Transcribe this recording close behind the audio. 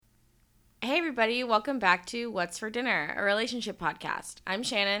everybody. Welcome back to What's for Dinner, a relationship podcast. I'm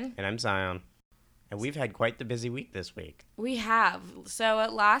Shannon. And I'm Zion. And we've had quite the busy week this week. We have. So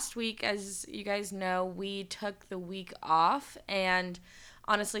last week, as you guys know, we took the week off. And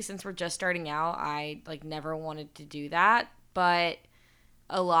honestly, since we're just starting out, I never wanted to do that. But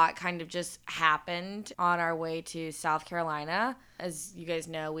a lot kind of just happened on our way to South Carolina. As you guys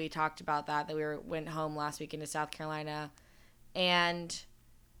know, we talked about that we went home last week into South Carolina. And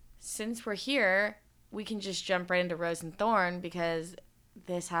since we're here, we can just jump right into Rose and Thorn because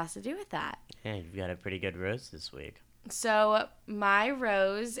this has to do with that. Yeah, you've got a pretty good rose this week. So my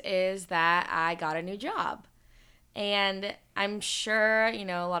rose is that I got a new job. And I'm sure,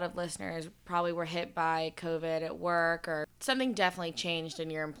 a lot of listeners probably were hit by COVID at work or something definitely changed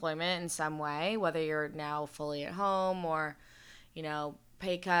in your employment in some way, whether you're now fully at home or,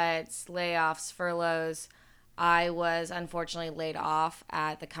 pay cuts, layoffs, furloughs. I was unfortunately laid off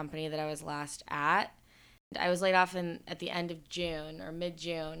at the company that I was last at. I was laid off at the end of June or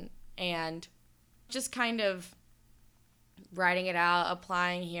mid-June and just kind of writing it out,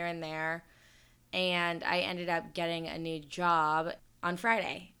 applying here and there. And I ended up getting a new job on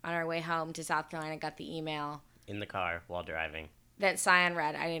Friday on our way home to South Carolina. Got the email. In the car while driving. That Zion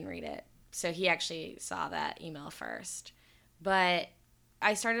read. I didn't read it. So he actually saw that email first. But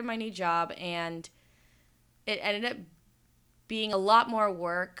I started my new job and it ended up being a lot more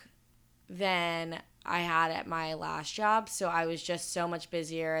work than I had at my last job. So I was just so much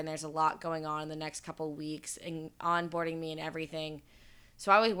busier and there's a lot going on in the next couple weeks and onboarding me and everything.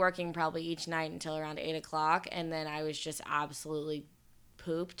 So I was working probably each night until around 8 o'clock and then I was just absolutely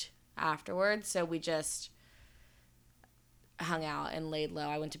pooped afterwards. So we just hung out and laid low.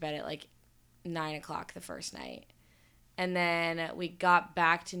 I went to bed at 9 o'clock the first night. And then we got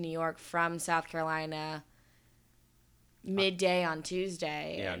back to New York from South Carolina midday on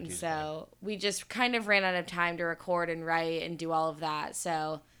Tuesday. Yeah, and Tuesday. So we just kind of ran out of time to record and write and do all of that.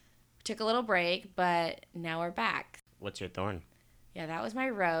 So we took a little break, but now we're back. What's your thorn? Yeah, that was my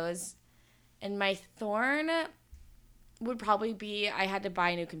rose. And my thorn would probably be I had to buy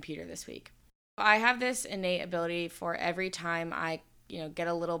a new computer this week. I have this innate ability for every time I, get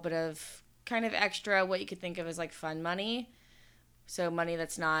a little bit of kind of extra, what you could think of as fun money. So money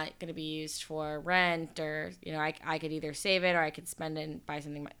that's not going to be used for rent or, I could either save it or I could spend it and buy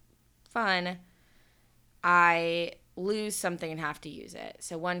something fun. I lose something and have to use it.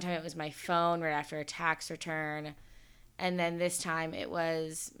 So one time it was my phone right after a tax return. And then this time it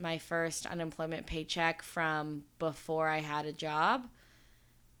was my first unemployment paycheck from before I had a job.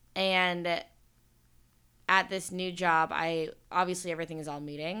 And at this new job, obviously everything is all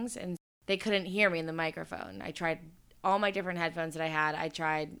meetings and they couldn't hear me in the microphone. I tried all my different headphones that I had. I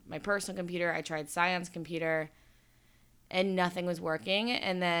tried my personal computer. I tried Zion's computer and nothing was working.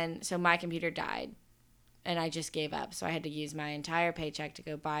 And then, so my computer died and I just gave up. So I had to use my entire paycheck to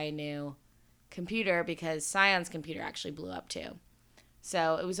go buy a new computer because Zion's computer actually blew up too.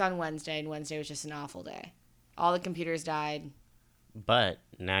 So it was on Wednesday and Wednesday was just an awful day. All the computers died. But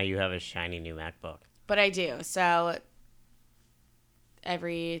now you have a shiny new MacBook. But I do. So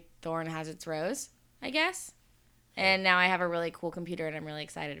every thorn has its rose, I guess. And now I have a really cool computer, and I'm really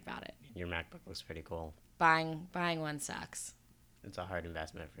excited about it. Your MacBook looks pretty cool. Buying one sucks. It's a hard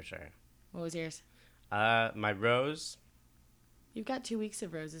investment for sure. What was yours? My rose. You've got 2 weeks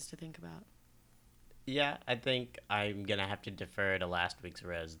of roses to think about. Yeah, I think I'm going to have to defer to last week's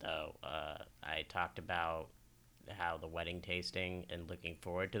rose, though. I talked about how the wedding tasting and looking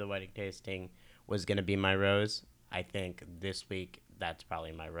forward to the wedding tasting was going to be my rose. I think this week, that's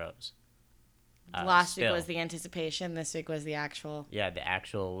probably my rose. Last week was the anticipation. This week was the actual. Yeah, the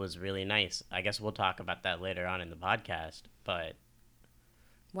actual was really nice. I guess we'll talk about that later on in the podcast, but...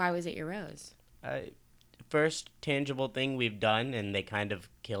 Why was it your rose? First tangible thing we've done, and they kind of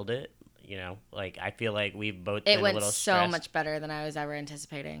killed it. I feel like we've both been a little stressed. It went so much better than I was ever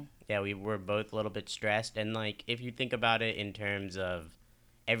anticipating. Yeah, we were both a little bit stressed, and, if you think about it in terms of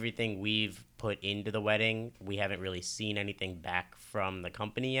everything we've put into the wedding, we haven't really seen anything back from the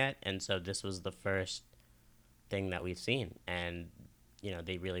company yet, and so this was the first thing that we've seen, and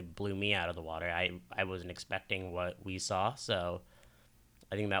they really blew me out of the water. I wasn't expecting what we saw, so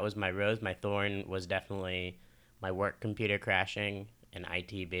I think that was my rose. My thorn was definitely my work computer crashing and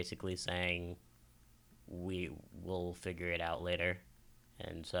IT basically saying we will figure it out later,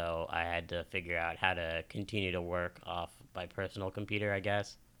 and so I had to figure out how to continue to work off my personal computer, I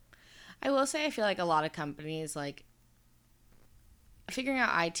guess. I will say I feel like a lot of companies, figuring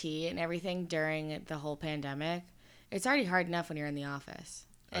out IT and everything during the whole pandemic, it's already hard enough when you're in the office.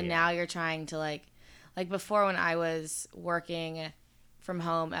 And now you're trying to, like before when I was working from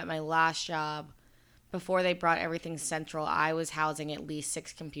home at my last job, before they brought everything central, I was housing at least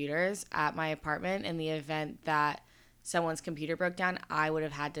 6 computers at my apartment. In the event that someone's computer broke down, I would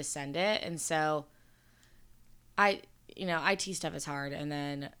have had to send it. And so IT stuff is hard. And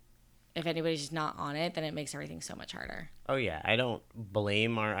then if anybody's just not on it, then it makes everything so much harder. Oh, yeah. I don't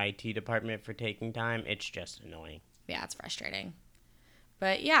blame our IT department for taking time. It's just annoying. Yeah, it's frustrating.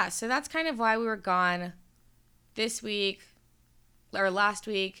 But yeah, so that's kind of why we were gone this week or last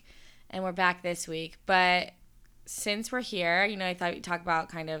week, and we're back this week. But since we're here, I thought we'd talk about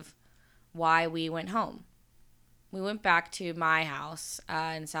kind of why we went home. We went back to my house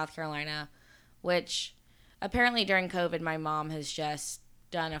in South Carolina, which apparently during COVID, my mom has just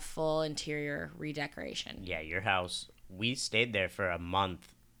done a full interior redecoration. Yeah, your house. We stayed there for a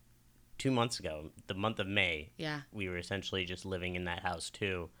month 2 months ago, the month of May. Yeah. We were essentially just living in that house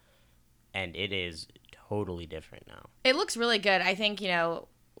too. And it is totally different now. It looks really good. I think,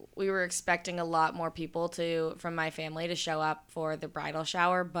 we were expecting a lot more people from my family to show up for the bridal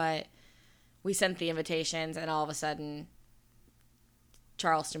shower, but we sent the invitations and all of a sudden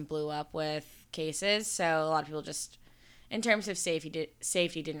Charleston blew up with cases. So a lot of people just, in terms of safety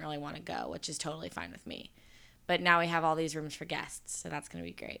didn't really want to go, which is totally fine with me. But now we have all these rooms for guests, so that's going to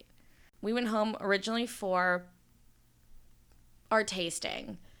be great. We went home originally for our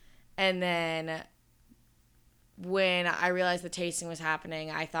tasting, and then when I realized the tasting was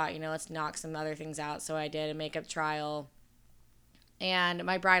happening, I thought, let's knock some other things out. So I did a makeup trial and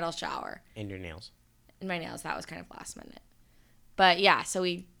my bridal shower. And your nails. And my nails, that was kind of last minute. But yeah, so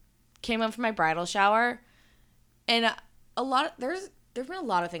we came up for my bridal shower, and there's been a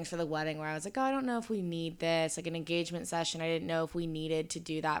lot of things for the wedding where I was like, oh, I don't know if we need this, like an engagement session. I didn't know if we needed to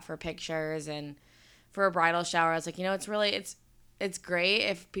do that for pictures. And for a bridal shower, I was like, it's great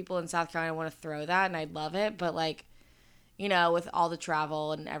if people in South Carolina want to throw that, and I'd love it. But with all the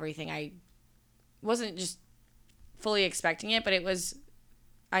travel and everything, I wasn't just fully expecting it, but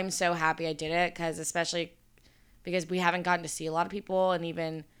I'm so happy I did it, especially because we haven't gotten to see a lot of people, and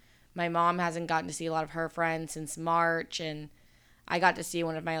even my mom hasn't gotten to see a lot of her friends since March, and I got to see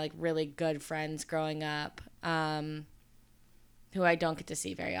one of my really good friends growing up, who I don't get to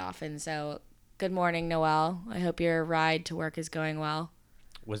see very often. So good morning, Noelle. I hope your ride to work is going well.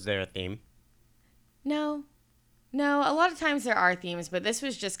 Was there a theme? No. A lot of times there are themes, but this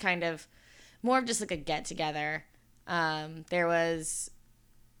was just kind of more of just like a get together. There was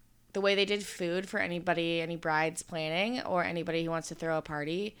the way they did food for any brides planning or anybody who wants to throw a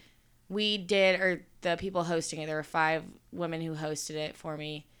party. The people hosting it, there were 5 women who hosted it for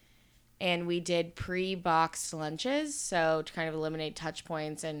me, and we did pre-boxed lunches, so to kind of eliminate touch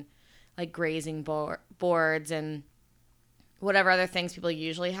points and grazing boards and whatever other things people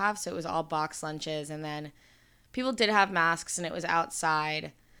usually have. So it was all boxed lunches, and then people did have masks, and it was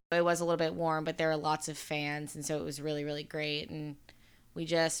outside. It was a little bit warm, but there were lots of fans, and so it was really, really great. And we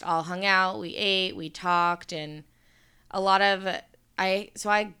just all hung out, we ate, we talked, and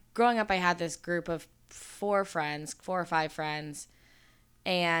growing up, I had this group of 4 or 5 friends,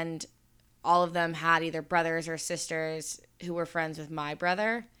 and all of them had either brothers or sisters who were friends with my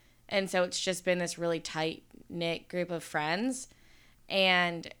brother. And so it's just been this really tight-knit group of friends.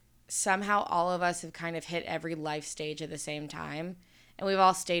 And somehow all of us have kind of hit every life stage at the same time. And we've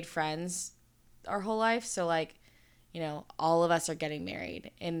all stayed friends our whole life. So, all of us are getting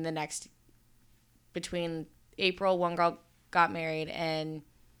married in between April, one girl got married, and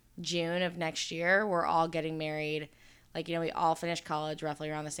June of next year, we're all getting married. We all finished college roughly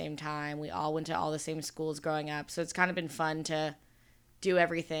around the same time. We all went to all the same schools growing up. So it's kind of been fun to do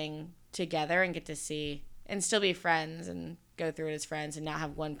everything together and get to see and still be friends and go through it as friends, and not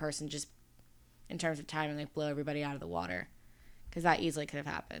have one person just, in terms of timing, blow everybody out of the water, because that easily could have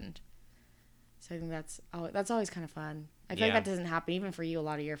happened. So I think that's always kind of fun. I feel like that doesn't happen even for you. A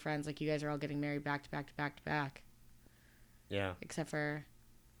lot of your friends, you guys are all getting married back to back to back to back. Yeah. Except for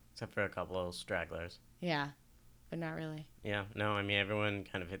a couple of stragglers. Yeah, but not really. Yeah. No, everyone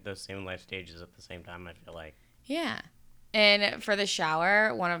kind of hit those same life stages at the same time, I feel like. Yeah. And for the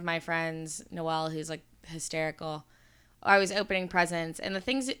shower, one of my friends, Noelle, who's hysterical, I was opening presents, and the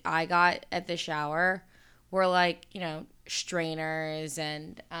things that I got at the shower were strainers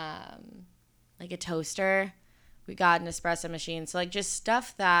and a toaster. We got an espresso machine. So just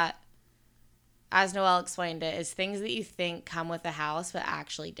stuff that, as Noelle explained it, is things that you think come with a house but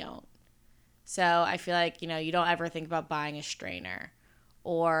actually don't. So I feel like, you don't ever think about buying a strainer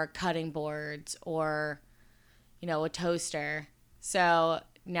or cutting boards or, a toaster. So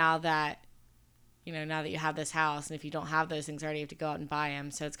now that you have this house, and if you don't have those things already, you have to go out and buy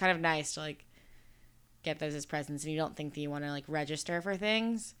them. So it's kind of nice to get those as presents and you don't think that you want to like register for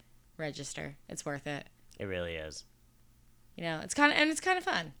things, register. It's worth it. It really is. You know, it's kind of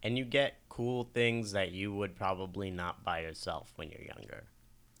fun. And you get cool things that you would probably not buy yourself when you're younger.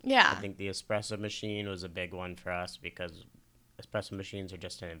 Yeah. I think the espresso machine was a big one for us because espresso machines are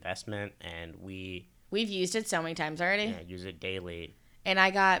just an investment, and we've used it so many times already. use it daily. And I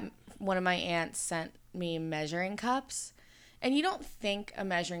got one of my aunts sent me measuring cups, and you don't think a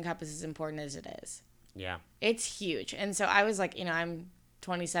measuring cup is as important as it is. Yeah. It's huge. And so I was like, you know, I'm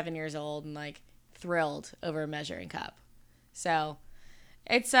 27 years old and like thrilled over a measuring cup. So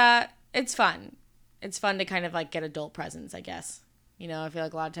it's fun. It's fun to kind of like get adult presents, I guess. You know, I feel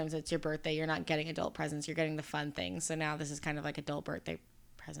like a lot of times it's your birthday, you're not getting adult presents, you're getting the fun things. So now this is kind of like adult birthday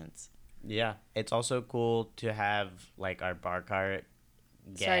presents. Yeah. It's also cool to have like our bar cart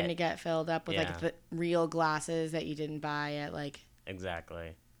starting to get filled up with like the real glasses that you didn't buy at like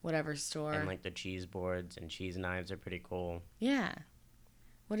exactly whatever store. And like the cheese boards and cheese knives are pretty cool. Yeah.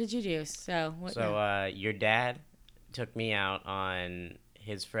 What did you do? Your dad took me out on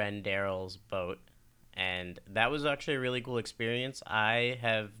his friend Daryl's boat, and that was actually a really cool experience. I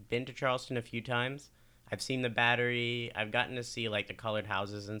have been to Charleston a few times. I've seen the Battery. I've gotten to see like the colored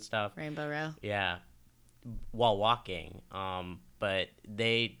houses and stuff. Rainbow Row. Yeah. While walking. But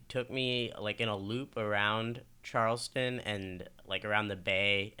they took me like in a loop around Charleston and like around the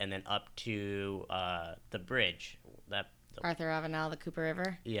bay and then up to the bridge. Arthur Avenel, the Cooper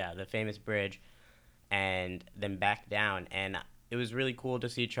River. Yeah, the famous bridge. And then back down. And it was really cool to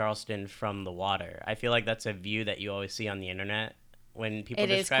see Charleston from the water. I feel like that's a view that you always see on the internet when people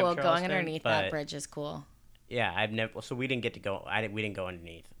describe Charleston. It is cool. Going underneath that bridge is cool. Yeah, I've never. So we didn't get to go. We didn't go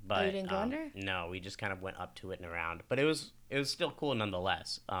underneath. But you didn't go under? No, we just kind of went up to it and around. But it was still cool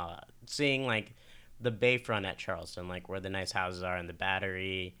nonetheless. Seeing like the bayfront at Charleston, like where the nice houses are, and the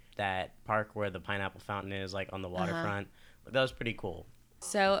Battery, that park where the pineapple fountain is, like on the waterfront. That was pretty cool.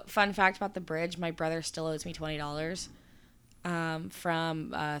 So, fun fact about the bridge: my brother still owes me $20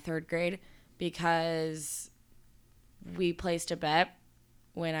 from third grade because we placed a bet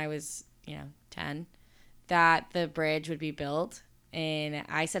when I was 10 that the bridge would be built. And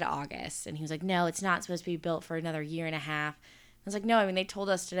I said August. And he was like, no, it's not supposed to be built for another year and a half. I was like, no, I mean, they told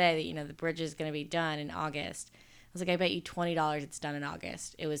us today that, the bridge is going to be done in August. I was like, I bet you $20 it's done in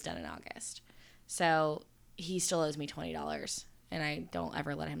August. It was done in August. So he still owes me $20. And I don't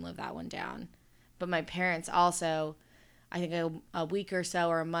ever let him live that one down. But my parents also, I think a week or so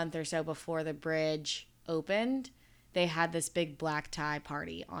or a month or so before the bridge opened, they had this big black tie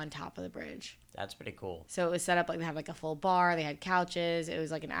party on top of the bridge. That's pretty cool. So it was set up like they had like a full bar. They had couches. It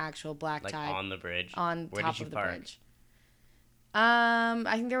was like an actual black tie. Like on the bridge? On Where top did you of the park? bridge.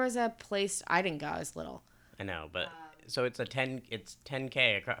 I think there was a place. I didn't go. I was little. I know, but so it's 10K,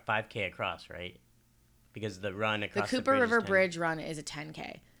 5K across, right? Because the run across the Cooper River Bridge run is a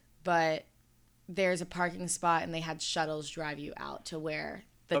 10K, but there's a parking spot and they had shuttles drive you out to where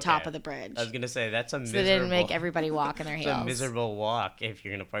the top of the bridge. I was gonna say that's a miserable. So they didn't make everybody walk in their heels. It's a miserable walk if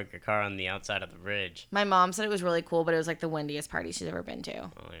you're gonna park your car on the outside of the bridge. My mom said it was really cool, but it was like the windiest party she's ever been to.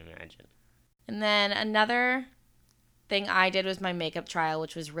 Oh, I imagine. And then another thing I did was my makeup trial,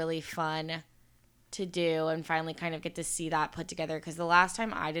 which was really fun to do and finally kind of get to see that put together, because the last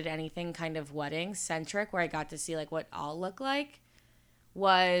time I did anything kind of wedding centric where I got to see like what I'll look like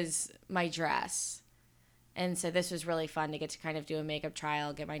was my dress. And so this was really fun to get to kind of do a makeup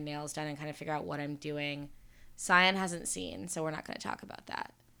trial, get my nails done, and kind of figure out what I'm doing. Cyan hasn't seen, so we're not going to talk about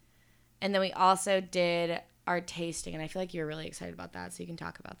that. And then we also did our tasting, and I feel like you're really excited about that, so you can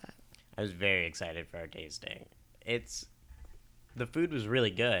talk about that. I was very excited for our tasting. The food was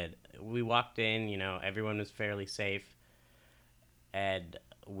really good. We walked in, everyone was fairly safe, and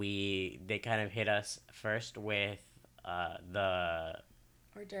they kind of hit us first with the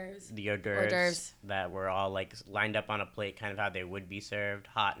hors d'oeuvres that were all like lined up on a plate, kind of how they would be served,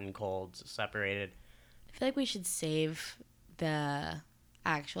 hot and cold, separated. I feel like we should save the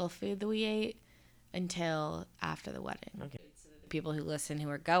actual food that we ate until after the wedding. Okay. So that the people who listen who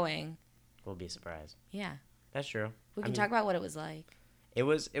are going will be surprised. Yeah. That's true. We can talk about what it was like. It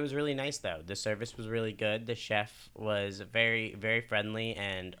was really nice though. The service was really good. The chef was very, very friendly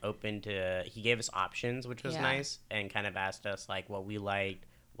and open to. He gave us options, which was nice, and kind of asked us like what we liked,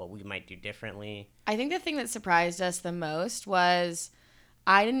 what we might do differently. I think the thing that surprised us the most was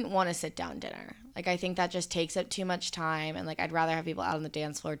I didn't want to sit down dinner. Like I think that just takes up too much time, and like I'd rather have people out on the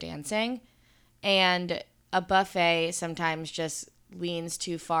dance floor dancing. And a buffet sometimes just leans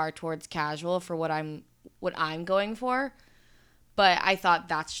too far towards casual for what I'm going for. But I thought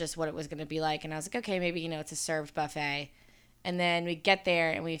that's just what it was going to be like. And I was like, okay, maybe, it's a served buffet. And then we get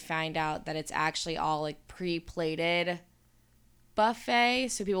there and we find out that it's actually all like pre-plated buffet.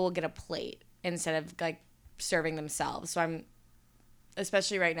 So people will get a plate instead of like serving themselves. So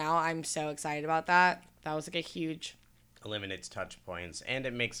especially right now, I'm so excited about that. That was like a huge... Eliminates touch points, and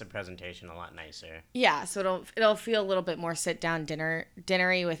it makes the presentation a lot nicer. Yeah, so it'll feel a little bit more sit-down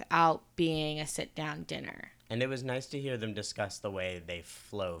dinnery without being a sit-down dinner. And it was nice to hear them discuss the way they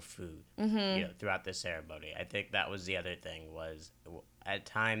flow food throughout the ceremony. I think that was the other thing was at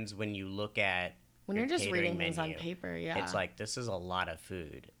times when you look at when you're just reading things on paper, it's like, this is a lot of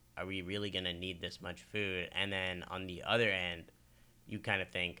food. Are we really going to need this much food? And then on the other end, you kind of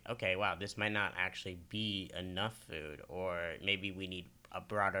think, okay, wow, this might not actually be enough food, or maybe we need a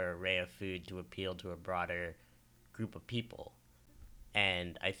broader array of food to appeal to a broader group of people.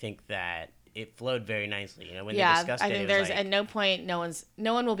 And I think that it flowed very nicely. You know, when they discussed I think there's at no point no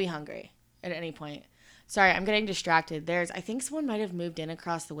one will be hungry at any point. Sorry, I'm getting distracted. I think someone might have moved in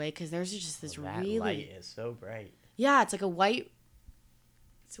across the way because there's just this that really light is so bright. Yeah, it's like a white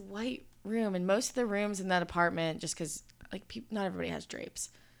room, and most of the rooms in that apartment, just because like not everybody has drapes,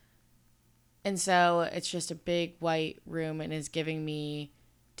 and so it's just a big white room and is giving me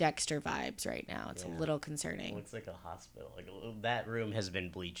Dexter vibes right now. It's a little concerning. It looks like a hospital. Like that room has been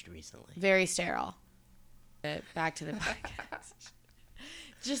bleached recently. Very sterile. Back to the podcast.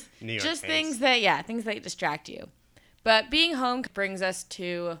 just things that distract you. But being home brings us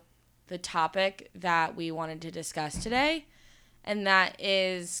to the topic that we wanted to discuss today, and that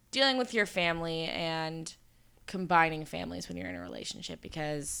is dealing with your family and combining families when you're in a relationship,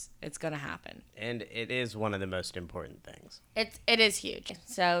 because it's going to happen. And it is one of the most important things. It is huge.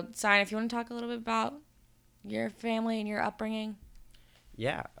 So, Sign, if you want to talk a little bit about your family and your upbringing.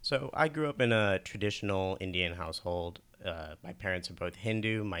 Yeah. So I grew up in a traditional Indian household. My parents are both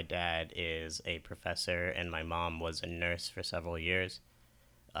Hindu. My dad is a professor, and my mom was a nurse for several years.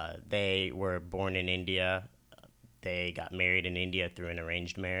 They were born in India. They got married in India through an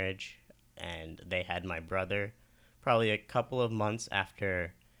arranged marriage, and they had my brother. Probably a couple of months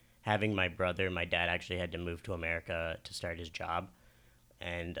after having my brother, my dad actually had to move to America to start his job.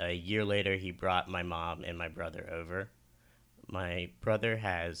 And a year later, he brought my mom and my brother over. My brother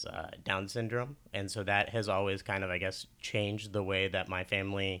has Down syndrome, and so that has always kind of, I guess, changed the way that my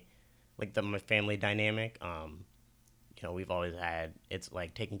family, my family dynamic. We've always had, it's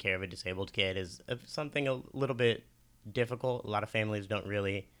like taking care of a disabled kid is something a little bit difficult. A lot of families don't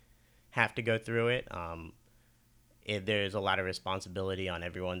really have to go through it. There's a lot of responsibility on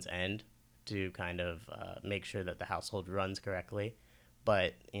everyone's end to kind of make sure that the household runs correctly.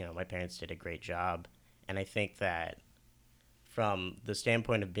 But, my parents did a great job. And I think that from the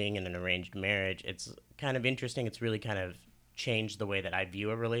standpoint of being in an arranged marriage, it's kind of interesting. It's really kind of changed the way that I view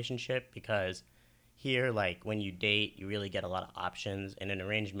a relationship, because here, like, when you date, you really get a lot of options. In an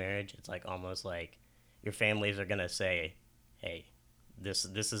arranged marriage, it's like almost like your families are going to say, hey, this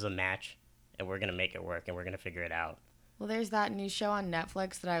is a match, and we're going to make it work, and we're going to figure it out. Well, there's that new show on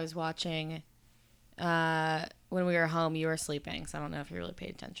Netflix that I was watching when we were home. You were sleeping, so I don't know if you really paid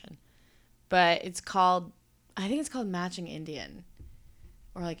attention. But I think it's called Matching Indian,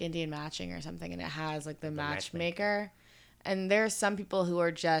 or like Indian Matching or something, and it has like the matchmaker. And there's some people who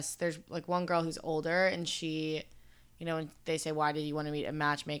are there's like one girl who's older, and she, when they say, why did you want to meet a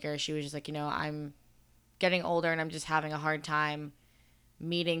matchmaker? She was just like, I'm getting older and I'm just having a hard time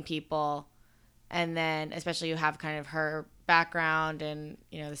meeting people. And then especially you have kind of her background and,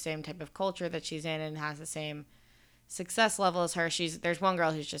 the same type of culture that she's in and has the same success level as her. There's one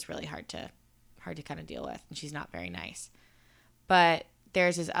girl who's just really hard to kind of deal with, and she's not very nice. But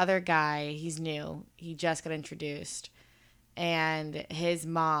there's this other guy, he's new. He just got introduced. And his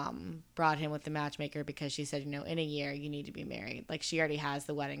mom brought him with the matchmaker because she said, in a year you need to be married. Like, she already has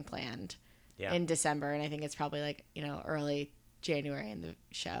the wedding planned in December, and I think it's probably like, early January in the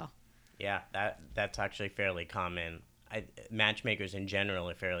show. Yeah, that's actually fairly common. Matchmakers in general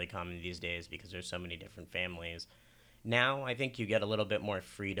are fairly common these days because there's so many different families. Now I think you get a little bit more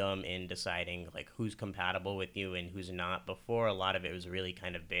freedom in deciding like who's compatible with you and who's not. Before, a lot of it was really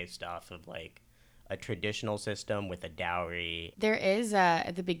kind of based off of like a traditional system with a dowry. There is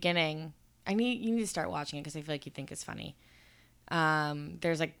at the beginning, you need to start watching it because I feel like you think it's funny.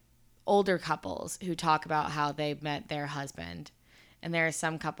 There's like older couples who talk about how they met their husband, and there are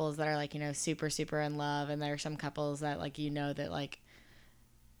some couples that are like, super, super in love, and there are some couples that like, that like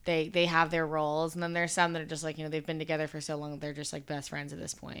they have their roles, and then there's some that are just like, they've been together for so long they're just like best friends at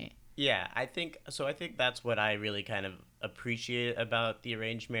this point. Yeah, I think that's what I really kind of appreciate about the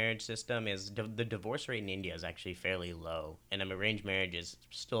arranged marriage system is the divorce rate in India is actually fairly low, and an arranged marriage is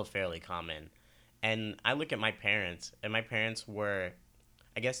still fairly common. And I look at my parents, and my parents were,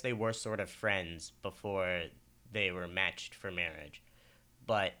 I guess they were sort of friends before they were matched for marriage.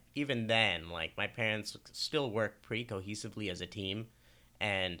 But even then, like, my parents still work pretty cohesively as a team.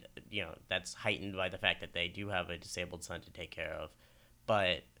 And, that's heightened by the fact that they do have a disabled son to take care of.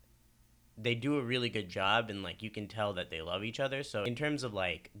 But they do a really good job, and, like, you can tell that they love each other. So in terms of,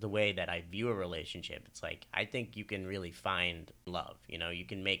 like, the way that I view a relationship, it's like, I think you can really find love. You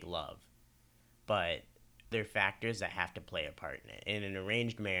can make love. But there are factors that have to play a part in it. In an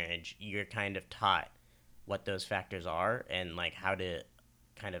arranged marriage, you're kind of taught what those factors are and, like, how to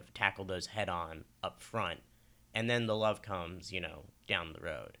kind of tackle those head on up front. And then the love comes, down the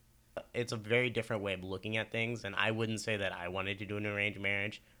road. It's a very different way of looking at things, and I wouldn't say that I wanted to do an arranged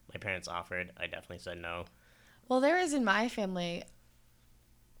marriage. My parents offered. I definitely said no. Well, there is in my family,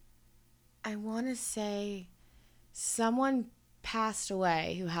 I want to say someone passed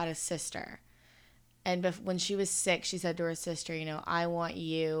away who had a sister. And when she was sick, she said to her sister, I want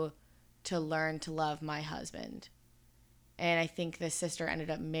you to learn to love my husband. And I think the sister ended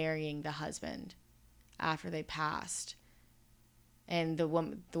up marrying the husband after they passed. And the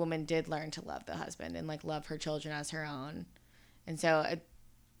woman did learn to love the husband and, like, love her children as her own. And so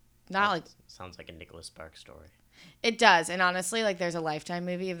Sounds like a Nicholas Sparks story. It does. And honestly, like, there's a Lifetime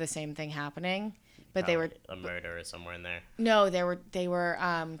movie of the same thing happening, but Probably they were a murder somewhere in there. No, they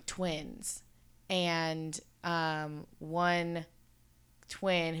were twins. And one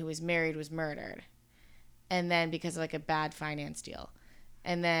twin who was married was murdered. And then because of, like, a bad finance deal.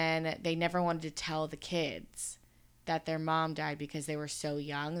 And then they never wanted to tell the kids that their mom died because they were so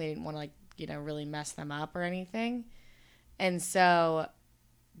young. They didn't want to, like, really mess them up or anything. And so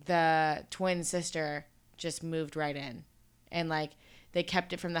the twin sister just moved right in. And, like, they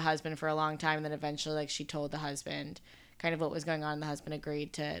kept it from the husband for a long time. And then eventually, like, she told the husband kind of what was going on. The husband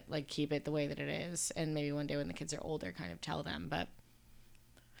agreed to, like, keep it the way that it is. And maybe one day when the kids are older, kind of tell them. But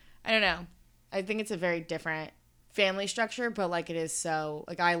I don't know. I think it's a very different family structure, but, like, it is so,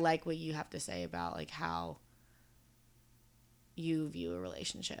 like, I like what you have to say about, like, how you view a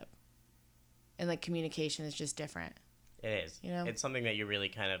relationship. And, like, communication is just different. It is. It's something that you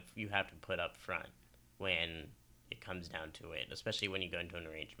really you have to put up front when it comes down to it, especially when you go into an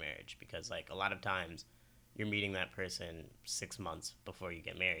arranged marriage, because, like, a lot of times you're meeting that person 6 months before you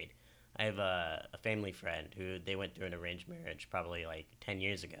get married. I have a family friend who they went through an arranged marriage probably, like, 10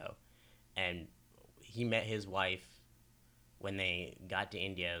 years ago, and he met his wife when they got to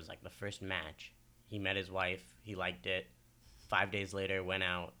India. It was, like, the first match. He met his wife. He liked it. 5 days later, went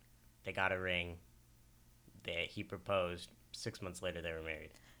out. They got a ring. He proposed. 6 months later, they were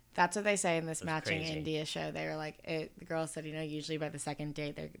married. That's what they say in this Matching crazy. India show. They were like, the girl said, usually by the second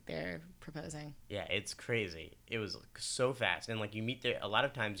date, they're proposing. Yeah, it's crazy. It was so fast. And, like, you meet there, a lot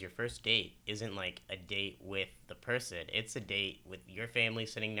of times your first date isn't, like, a date with the person. It's a date with your family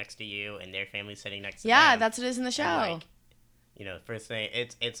sitting next to you and their family sitting next to them. Yeah, that's what it is in the show. And, like, first thing,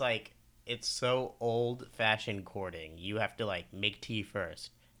 it's like, it's so old-fashioned courting. You have to, like, make tea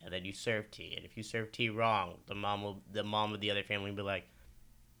first, and then you serve tea. And if you serve tea wrong, the mom of the other family will be like,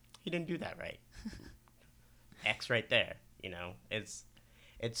 "You didn't do that right." X right there.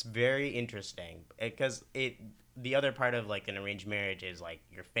 It's very interesting because the other part of, like, an arranged marriage is, like,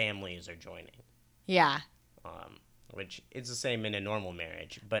 your families are joining. Yeah. Which is the same in a normal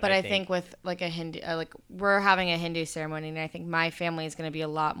marriage, but I think with, like, a Hindu, like, we're having a Hindu ceremony, and I think my family is going to be a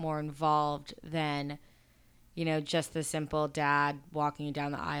lot more involved than, just the simple dad walking you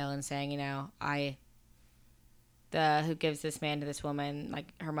down the aisle and saying, who gives this man to this woman,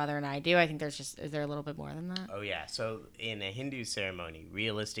 like her mother and I do. I think is there a little bit more than that? Oh, yeah. So in a Hindu ceremony,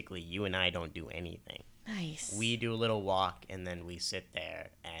 realistically, you and I don't do anything. Nice. We do a little walk, and then we sit there,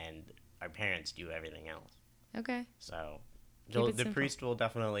 and our parents do everything else. Okay. So the priest will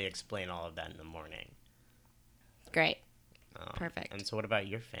definitely explain all of that in the morning. Great. Perfect. And so what about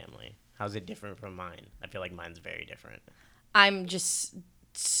your family? How's it different from mine? I feel like mine's very different. I'm just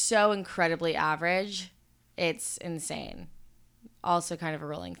so incredibly average. It's insane. Also kind of a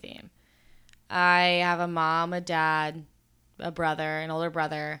rolling theme. I have a mom, a dad, a brother, an older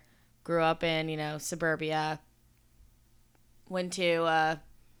brother. Grew up in, suburbia. Went to,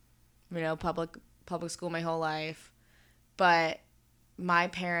 public school my whole life. But my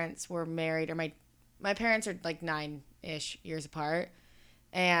parents were married, or my parents are, like, 9-ish years apart.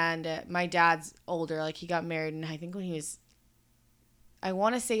 And my dad's older. Like, he got married, and I think when he was, I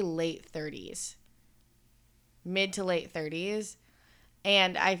want to say late 30s. Mid to late 30s.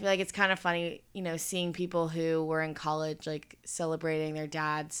 And I feel like it's kind of funny, seeing people who were in college, like, celebrating their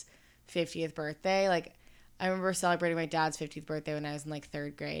dad's 50th birthday. Like, I remember celebrating my dad's 50th birthday when I was in like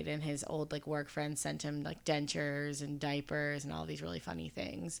third grade, and his old like work friends sent him like dentures and diapers and all these really funny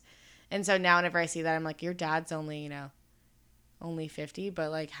things. And so now whenever I see that, I'm like, your dad's only, only 50, but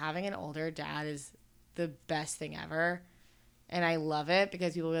like having an older dad is the best thing ever. And I love it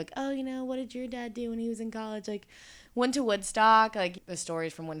because people will be like, oh, what did your dad do when he was in college? Like, went to Woodstock. Like, the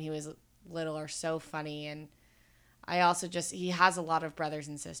stories from when he was little are so funny. And I also he has a lot of brothers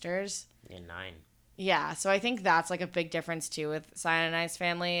and sisters. Yeah, 9. Yeah, so I think that's like a big difference too with Sion and I's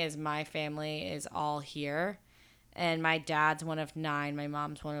family is my family is all here. And my dad's one of 9, my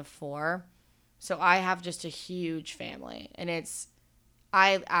mom's one of 4. So I have just a huge family. And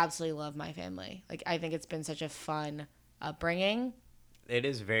I absolutely love my family. Like, I think it's been such a fun upbringing. It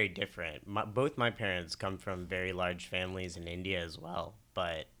is very different. Both my parents come from very large families in India as well.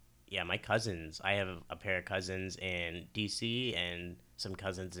 But yeah, my cousins, I have a pair of cousins in DC and some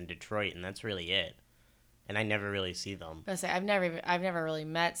cousins in Detroit, and that's really it. And I never really see them. I say I've never really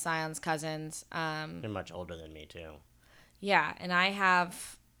met Sion's cousins. They're much older than me too. Yeah, and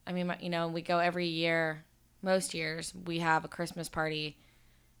we go every year. Most years we have a Christmas party,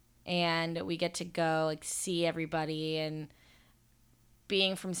 and we get to go like see everybody. And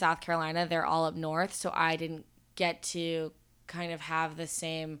being from South Carolina, they're all up north, so I didn't get to kind of have the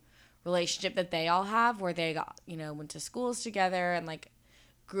same relationship that they all have, where they got went to schools together and like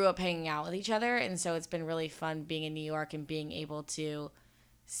grew up hanging out with each other. And so it's been really fun being in New York and being able to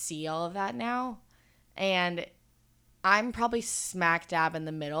see all of that now. And I'm probably smack dab in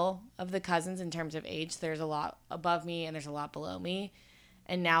the middle of the cousins in terms of age. There's a lot above me and there's a lot below me.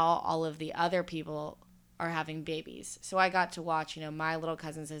 And now all of the other people are having babies. So I got to watch, my little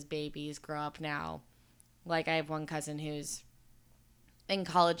cousins as babies grow up now. Like, I have one cousin who's in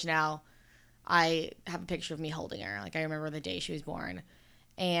college now. I have a picture of me holding her. Like, I remember the day she was born.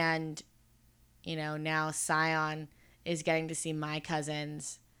 And, now Sion is getting to see my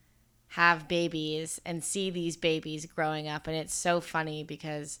cousins have babies and see these babies growing up. And it's so funny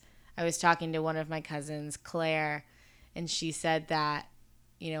because I was talking to one of my cousins, Claire, and she said that,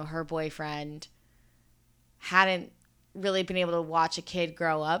 her boyfriend hadn't really been able to watch a kid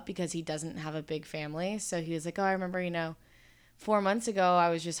grow up because he doesn't have a big family. So he was like, oh, I remember, 4 months ago I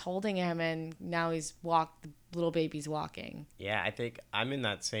was just holding him and now the little baby's walking. Yeah, I think I'm in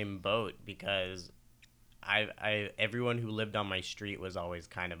that same boat because everyone who lived on my street was always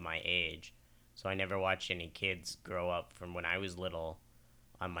kind of my age. So I never watched any kids grow up from when I was little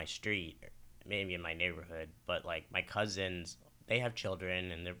on my street, maybe in my neighborhood. But like my cousins, they have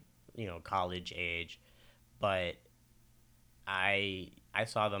children and they're, college age. But I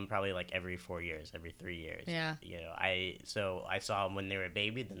saw them probably like every 4 years, every 3 years. Yeah. I saw them when they were a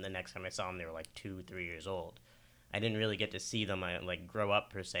baby. Then the next time I saw them, they were like 2, 3 years old. I didn't really get to see them like grow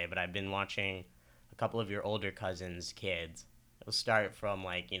up per se, but I've been watching a couple of your older cousins' kids. It'll start from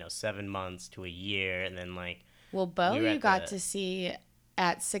 7 months to a year, and then Well, Bo, you got to see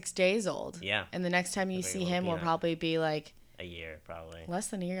at 6 days old. Yeah. And the next time you see him will probably be like a year, probably less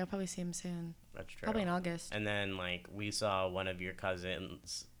than a year. I'll probably see him soon. That's true. Probably in August. And then we saw one of your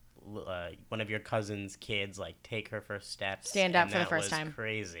cousins' kids take her first steps, stand up for the first time.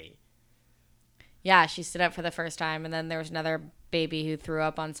 Crazy. Yeah, she stood up for the first time, and then there was another baby who threw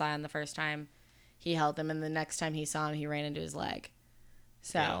up on Sion the first time he held him, and the next time he saw him, he ran into his leg.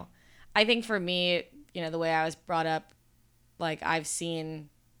 So, yeah. I think for me, the way I was brought up, I've seen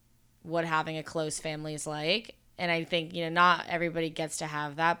what having a close family is like, and I think, not everybody gets to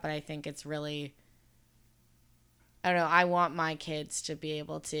have that, but I think it's really, I don't know, I want my kids to be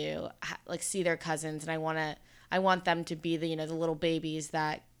able to, see their cousins, and I want them to be the, the little babies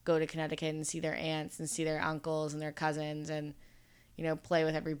that go to Connecticut and see their aunts and see their uncles and their cousins and, play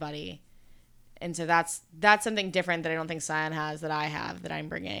with everybody. And so that's something different that I don't think Sion has that I have that I'm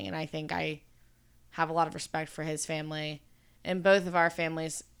bringing. And I think I have a lot of respect for his family. And both of our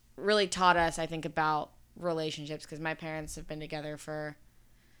families really taught us, I think, about relationships because my parents have been together for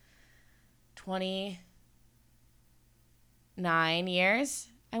 29 years,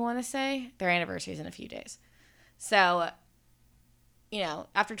 I want to say. Their anniversary is in a few days. So,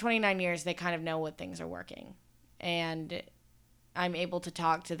 after 29 years, they kind of know what things are working. And I'm able to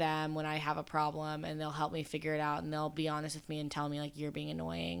talk to them when I have a problem, and they'll help me figure it out, and they'll be honest with me and tell me, you're being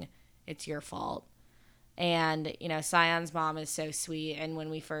annoying. It's your fault. And, Sion's mom is so sweet, and when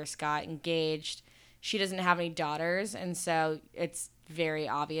we first got engaged, she doesn't have any daughters, and so it's very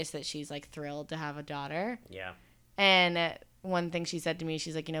obvious that she's, thrilled to have a daughter. Yeah. And one thing she said to me,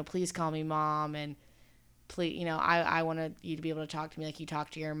 she's like, please call me mom, and please, I want you to be able to talk to me like you talk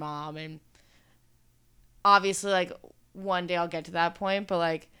to your mom. And obviously, one day I'll get to that point,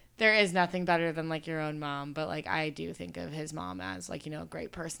 but, there is nothing better than like your own mom, but like I do think of his mom as like, a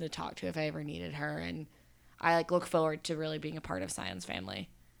great person to talk to if I ever needed her. And I like look forward to really being a part of Sion's family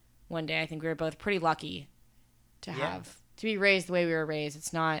one day. I think we were both pretty lucky to to be raised the way we were raised.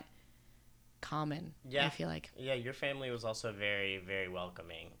 It's not common. I feel like. Yeah, your family was also very, very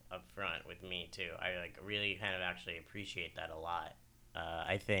welcoming up front with me too. I like really kind of actually appreciate that a lot.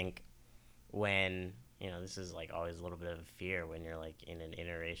 I think when this is like always a little bit of a fear when you're like in an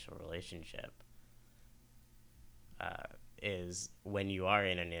interracial relationship. Is when you are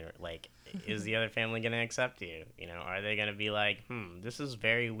in an is the other family gonna accept you? Are they gonna be like, this is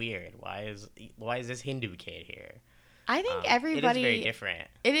very weird. Why is this Hindu kid here? I think everybody. It is very different.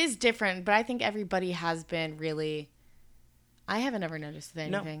 It is different, but I think everybody has been really. I haven't ever noticed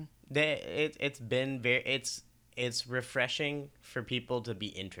anything. No, it's been it's refreshing for people to be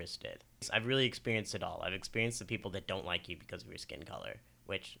interested. I've really experienced it all. I've experienced the people that don't like you because of your skin color,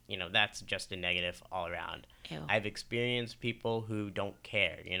 which that's just a negative all around. Ew. I've experienced people who don't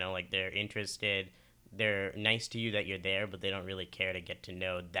care. Like they're interested. They're nice to you that you're there, but they don't really care to get to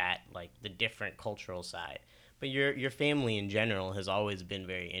know that like the different cultural side. But your family in general has always been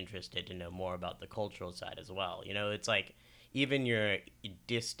very interested to know more about the cultural side as well. It's like even your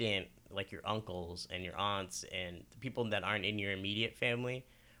distant, like your uncles and your aunts and the people that aren't in your immediate family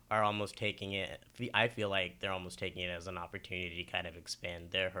are almost taking it. I feel like they're almost taking it as an opportunity to kind of expand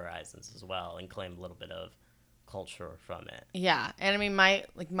their horizons as well and claim a little bit of culture from it. Yeah, and I mean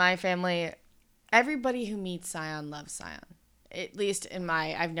my family, everybody who meets Sion loves Sion. At least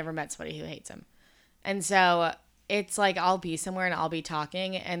I've never met somebody who hates him. And so it's like I'll be somewhere and I'll be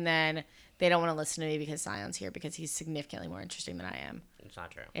talking and then they don't want to listen to me because Sion's here because he's significantly more interesting than I am. It's not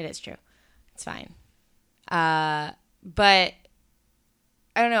true. It is true. It's fine. But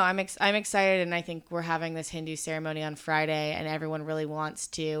I don't know. I'm excited and I think we're having this Hindu ceremony on Friday and everyone really wants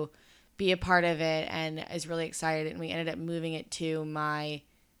to be a part of it and is really excited. And we ended up moving it to my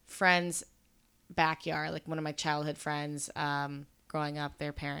friend's backyard, like one of my childhood friends growing up,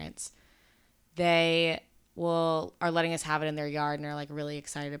 their parents. They are letting us have it in their yard and are like really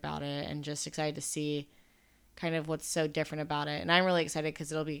excited about it and just excited to see kind of what's so different about it. And I'm really excited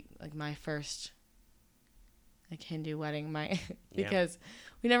because it'll be like my first like Hindu wedding, because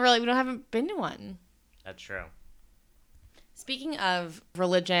we haven't been to one. That's true. Speaking of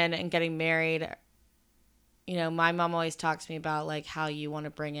religion and getting married, my mom always talks to me about like how you want to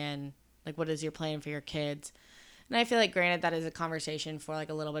bring in like what is your plan for your kids. And I feel like, granted, that is a conversation for like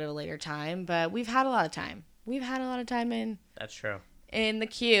a little bit of a later time, but we've had a lot of time. That's true. In the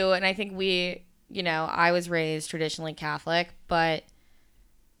queue, and I think I was raised traditionally Catholic, but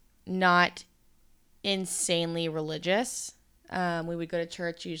not insanely religious. We would go to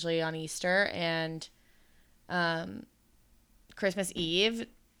church usually on Easter and Christmas Eve.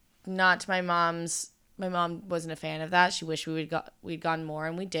 Not to my mom's. My mom wasn't a fan of that. She wished we'd gone more,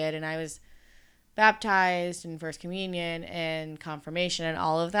 and we did. And I was baptized and First Communion and confirmation and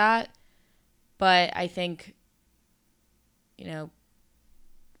all of that. But I think,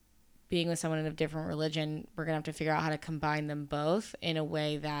 being with someone in a different religion, we're going to have to figure out how to combine them both in a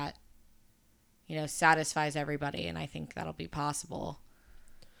way that, satisfies everybody. And I think that'll be possible.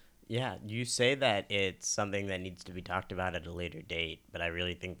 Yeah, you say that it's something that needs to be talked about at a later date, but I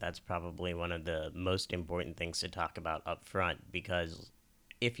really think that's probably one of the most important things to talk about up front, because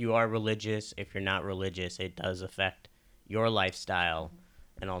if you are religious, if you're not religious, it does affect your lifestyle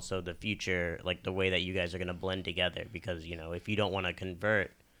and also the future, like the way that you guys are going to blend together. Because, if you don't want to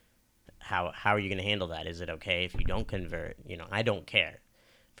convert, how are you going to handle that? Is it okay if you don't convert? I don't care.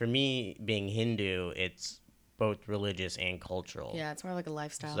 For me, being Hindu, it's both religious and cultural. Yeah, it's more like a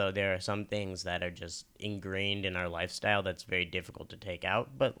lifestyle. So there are some things that are just ingrained in our lifestyle that's very difficult to take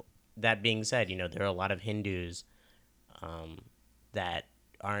out. But that being said, there are a lot of Hindus that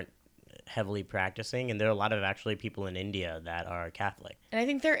aren't heavily practicing, and there are a lot of actually people in India that are Catholic. And I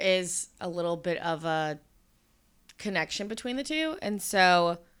think there is a little bit of a connection between the two. And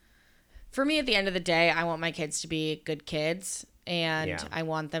so for me, at the end of the day, I want my kids to be good kids, and I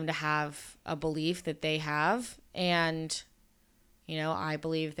want them to have a belief that they have. And, I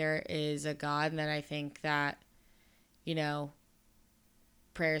believe there is a God, and that I think that,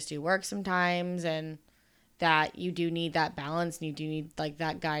 prayers do work sometimes, and that you do need that balance and you do need like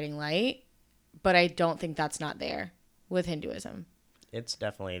that guiding light. But I don't think that's not there with Hinduism. It's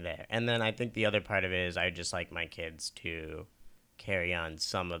definitely there. And then I think the other part of it is I just like my kids to carry on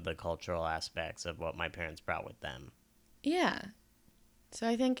some of the cultural aspects of what my parents brought with them. Yeah. So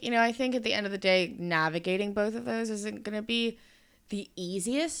I think at the end of the day, navigating both of those isn't going to be the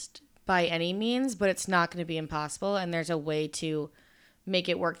easiest by any means, but it's not going to be impossible. And there's a way to make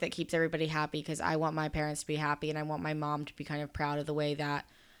it work that keeps everybody happy, because I want my parents to be happy and I want my mom to be kind of proud of the way that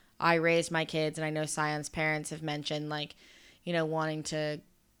I raised my kids. And I know Sion's parents have mentioned, like, wanting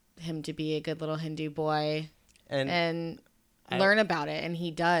him to be a good little Hindu boy and learn about it. And he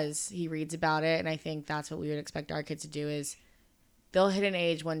does. He reads about it. And I think that's what we would expect our kids to do, is they'll hit an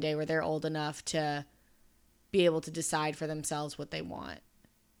age one day where they're old enough to be able to decide for themselves what they want.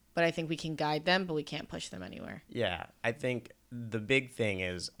 But I think we can guide them, but we can't push them anywhere. Yeah, I think the big thing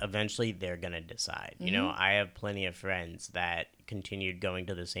is eventually they're going to decide. I have plenty of friends that continued going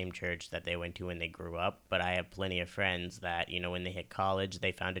to the same church that they went to when they grew up, but I have plenty of friends that, when they hit college,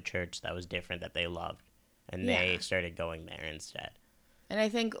 they found a church that was different that they loved, and they started going there instead. And I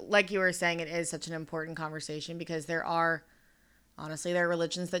think, like you were saying, it is such an important conversation, because there are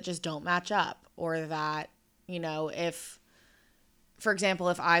religions that just don't match up, or that, if, for example,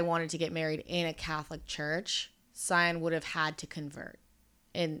 if I wanted to get married in a Catholic church, Sion would have had to convert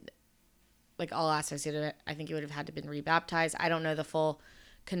in, like, all aspects of it. I think he would have had to been rebaptized. I don't know the full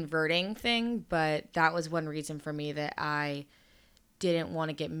converting thing, but that was one reason for me that I didn't want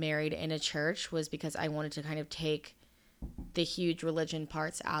to get married in a church, was because I wanted to kind of take the huge religion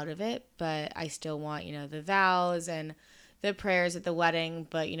parts out of it, but I still want, the vows and the prayers at the wedding,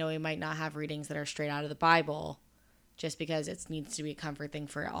 but, we might not have readings that are straight out of the Bible, just because it needs to be a comfort thing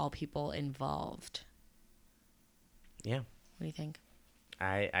for all people involved. Yeah. What do you think?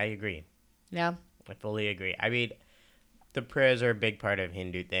 I agree. Yeah? I fully agree. I mean, the prayers are a big part of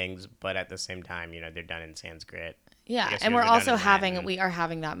Hindu things, but at the same time, they're done in Sanskrit. Yeah, and we're also having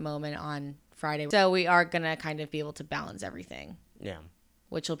that moment on Friday. So we are going to kind of be able to balance everything. Yeah.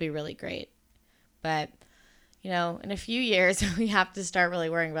 Which will be really great. But, in a few years, we have to start really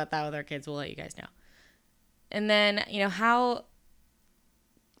worrying about that with our kids. We'll let you guys know. And then,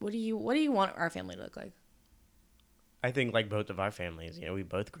 what do you want our family to look like? I think like both of our families, we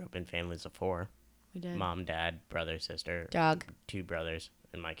both grew up in families of 4. We did. Mom, dad, brother, sister. Dog. 2 brothers,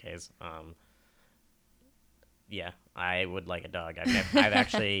 in my case. Yeah, I would like a dog. I've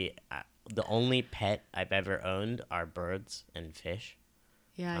actually, the only pet I've ever owned are birds and fish.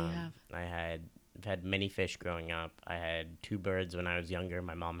 Yeah, you have. I've had many fish growing up. I had 2 birds when I was younger.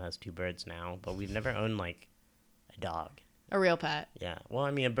 My mom has 2 birds now, but we've never owned, like, a dog. A real pet. Yeah. Well,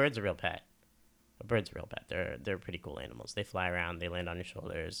 I mean, a bird's a real pet. A bird's a real pet. They're pretty cool animals. They fly around. They land on your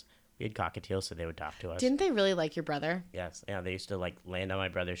shoulders. We had cockatiels, so they would talk to us. Didn't they really like your brother? Yes. Yeah, they used to, like, land on my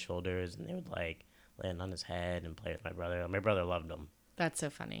brother's shoulders, and they would, like, land on his head and play with my brother. My brother loved them. That's so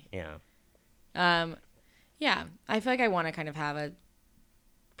funny. Yeah. Yeah. I feel like I want to kind of have a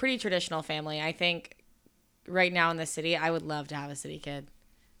pretty traditional family. I think right now in the city, I would love to have a city kid.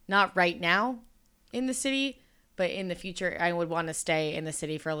 Not right now in the city, but in the future, I would want to stay in the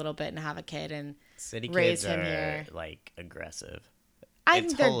city for a little bit and have a kid and city raise kids him are here. Like aggressive. I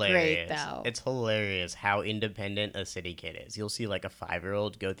think they're great, though. It's hilarious how independent a city kid is. You'll see like a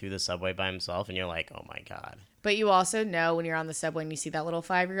 5-year-old go through the subway by himself, and you're like, oh my God. But you also know when you're on the subway and you see that little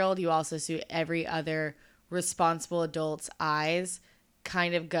 5-year-old, you also see every other responsible adult's eyes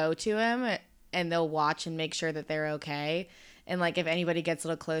kind of go to him, and they'll watch and make sure that they're okay. And like if anybody gets a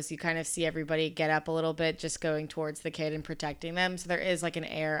little close, you kind of see everybody get up a little bit, just going towards the kid and protecting them. So there is like an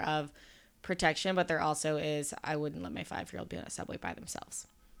air of protection, but there also is, I wouldn't let my 5-year-old be on a subway by themselves.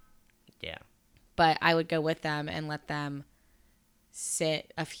 Yeah. But I would go with them and let them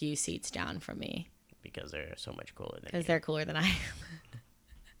sit a few seats down from me. Because they're so much cooler than you. Because they're cooler than I am.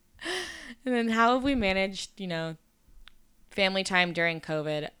 And then how have we managed, family time during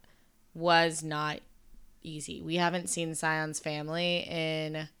COVID was not easy. We haven't seen Sion's family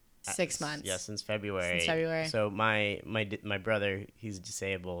in 6 months. Yeah, since February. Since February. So my brother, he's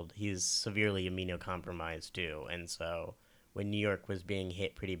disabled. He's severely immunocompromised too. And so when New York was being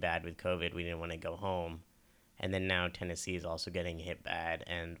hit pretty bad with COVID, we didn't want to go home. And then now Tennessee is also getting hit bad.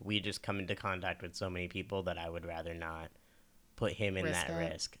 And we just come into contact with so many people that I would rather not put him in that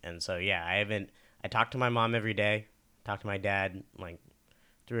risk. And so, yeah, I talk to my mom every day, talk to my dad like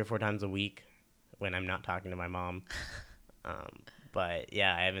 3 or 4 times a week when I'm not talking to my mom. But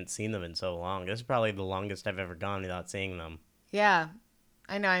yeah, I haven't seen them in so long. This is probably the longest I've ever gone without seeing them. Yeah,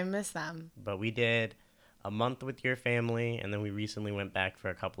 I know. I miss them. But we did a month with your family, and then we recently went back for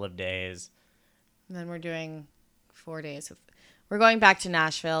a couple of days. And then we're doing 4 days. We're going back to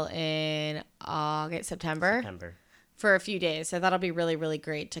Nashville in September. For a few days. So that'll be really, really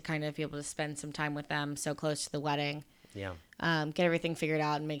great to kind of be able to spend some time with them so close to the wedding. Yeah. Get everything figured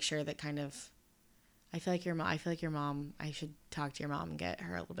out and make sure that kind of, I feel like your mom, I should talk to your mom and get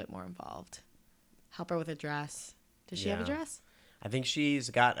her a little bit more involved. Help her with a dress. Does she have a dress? I think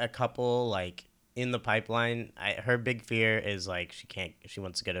she's got a couple like in the pipeline. Her big fear is like she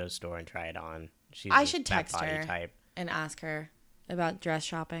wants to go to a store and try it on. She's I just should that text body her type. and ask her about dress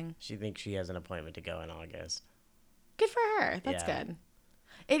shopping. She thinks she has an appointment to go in August. Good for her. That's Yeah. good.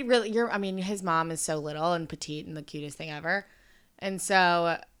 It really, I mean, his mom is so little and petite and the cutest thing ever. And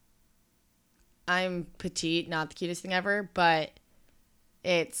so I'm petite, not the cutest thing ever, but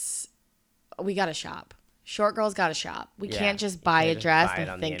we got to shop. Short girls got to shop. We can't just buy a dress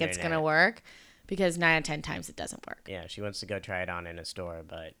and think it's going to work because 9 out of 10 times it doesn't work. Yeah, she wants to go try it on in a store,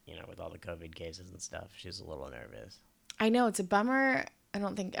 but, with all the COVID cases and stuff, she's a little nervous. I know, it's a bummer. I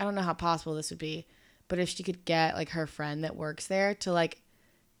don't know how possible this would be, but if she could get like her friend that works there to like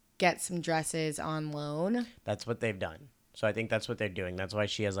get some dresses on loan. That's what they've done. So I think that's what they're doing. That's why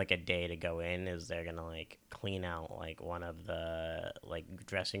she has like a day to go in, is they're going to like clean out like one of the like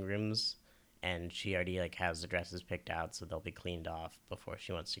dressing rooms, and she already like has the dresses picked out, so they'll be cleaned off before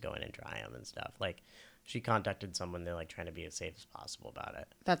she wants to go in and try them and stuff. Like she contacted someone, they're like trying to be as safe as possible about it.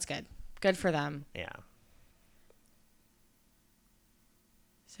 That's good. Good for them. Yeah.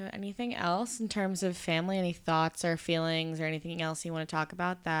 So anything else in terms of family, any thoughts or feelings or anything else you want to talk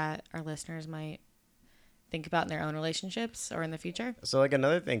about that our listeners might think about in their own relationships or in the future? So like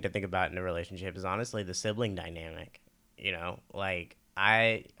another thing to think about in a relationship is honestly the sibling dynamic. Like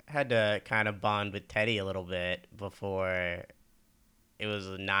I had to kind of bond with Teddy a little bit before it was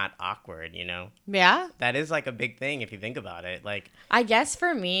not awkward, Yeah. That is like a big thing if you think about it. Like I guess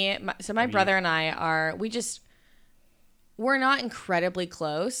for me, my brother and I we're not incredibly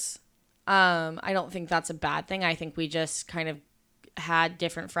close. I don't think that's a bad thing. I think we just kind of had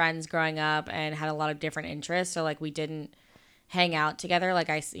different friends growing up and had a lot of different interests. So like we didn't hang out together. Like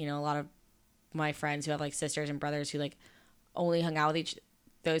a lot of my friends who have like sisters and brothers who like only hung out with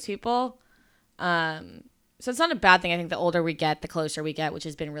those people. So it's not a bad thing. I think the older we get, the closer we get, which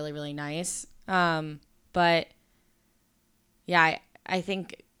has been really, really nice. But yeah, I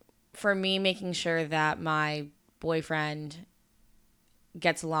think for me, making sure that my boyfriend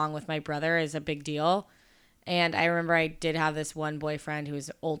gets along with my brother is a big deal. And I remember I did have this one boyfriend who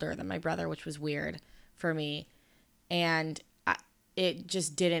was older than my brother, which was weird for me. And it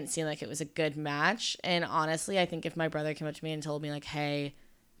just didn't seem like it was a good match. And honestly, I think if my brother came up to me and told me like, hey,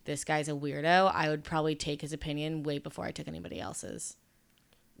 this guy's a weirdo, I would probably take his opinion way before I took anybody else's.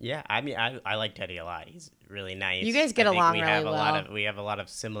 Yeah, I mean, I like Teddy a lot. He's really nice. You guys get along really well. We have a lot of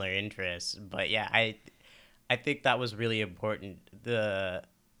similar interests. But yeah, I think that was really important.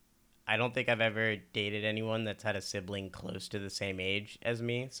 I don't think I've ever dated anyone that's had a sibling close to the same age as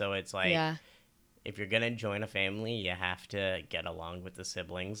me. So it's like, if you're going to join a family, you have to get along with the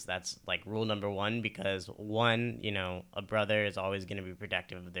siblings. That's like rule number one, because one, a brother is always going to be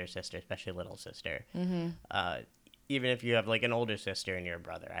protective of their sister, especially little sister. Mm-hmm. Even if you have like an older sister and you're a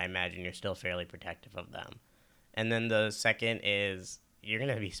brother, I imagine you're still fairly protective of them. And then the second is, you're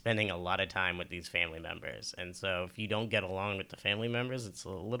going to be spending a lot of time with these family members. And so if you don't get along with the family members, it's a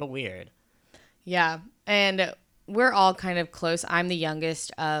little weird. Yeah. And we're all kind of close. I'm the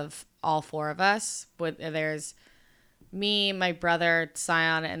youngest of all four of us. There's me, my brother,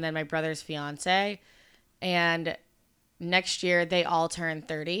 Sion, and then my brother's fiance. And next year they all turn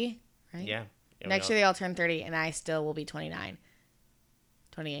 30, right? Yeah. Next year they all turn 30, and I still will be 29.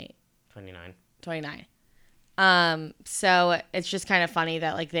 28. 29. So it's just kind of funny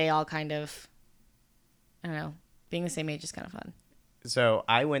that like they all kind of, I don't know, being the same age is kind of fun. So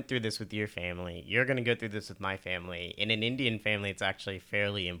I went through this with your family. You're going to go through this with my family. In an Indian family, it's actually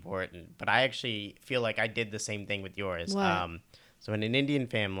fairly important. But I actually feel like I did the same thing with yours. What? So in an Indian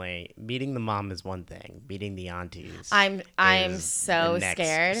family, meeting the mom is one thing. Meeting the aunties I'm so the next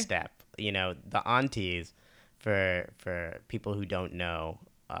scared. step. The aunties, for people who don't know,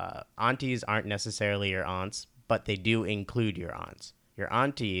 aunties aren't necessarily your aunts, but they do include your aunts. Your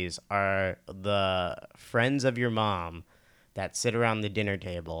aunties are the friends of your mom that sit around the dinner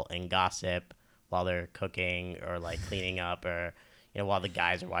table and gossip while they're cooking or like cleaning up, or while the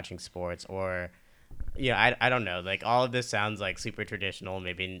guys are watching sports, or I don't know, like all of this sounds like super traditional,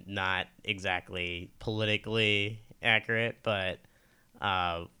 maybe not exactly politically accurate, but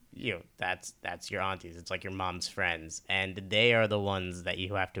that's your aunties. It's like your mom's friends, and they are the ones that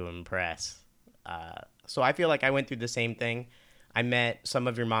you have to impress. So I feel like I went through the same thing. I met some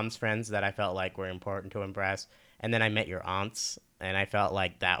of your mom's friends that I felt like were important to impress. And then I met your aunts, and I felt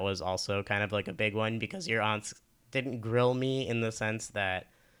like that was also kind of like a big one, because your aunts didn't grill me in the sense that,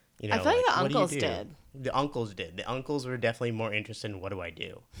 I feel like the uncles did. The uncles did. The uncles were definitely more interested in what do I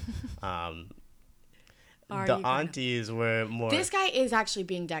do. The aunties were more... This guy is actually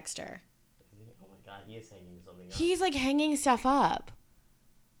being Dexter. Oh my God, he is hanging something up. He's like hanging stuff up.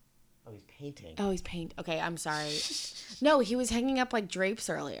 Oh, he's painting. Oh, he's paint. Okay, I'm sorry. No, he was hanging up like drapes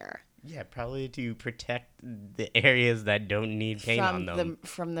earlier. Yeah, probably to protect the areas that don't need paint on them.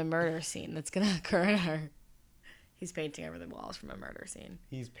 From the murder scene that's gonna occur in our. He's painting over the walls from a murder scene.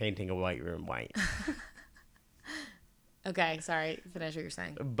 He's painting a white room white. Okay, sorry. Finish what you're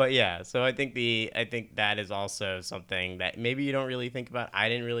saying. But yeah, so I think that is also something that maybe you don't really think about. I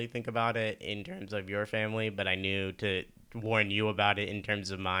didn't really think about it in terms of your family, but I knew to warn you about it in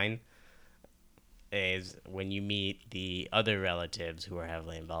terms of mine. Is when you meet the other relatives who are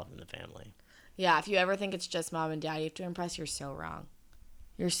heavily involved in the family. Yeah, if you ever think it's just mom and dad you have to impress, you're so wrong.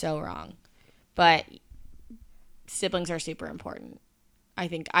 You're so wrong. But siblings are super important. I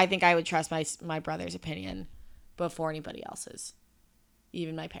think I would trust my brother's opinion before anybody else's,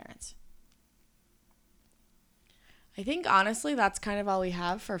 even my parents. I think honestly that's kind of all we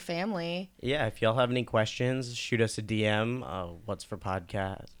have for family. Yeah, if y'all have any questions, shoot us a DM. What's for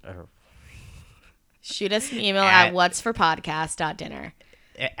podcast? Or shoot us an email at whatsforpodcast.dinner.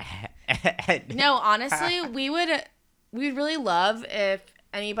 No, honestly, we would really love if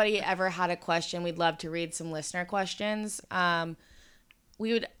anybody ever had a question. We'd love to read some listener questions.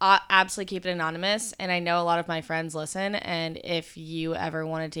 We would absolutely keep it anonymous, and I know a lot of my friends listen, and if you ever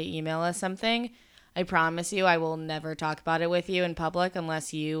wanted to email us something, I promise you I will never talk about it with you in public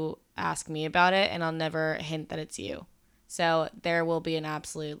unless you ask me about it, and I'll never hint that it's you. So there will be an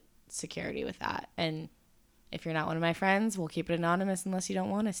absolute security with that. And if you're not one of my friends, we'll keep it anonymous unless you don't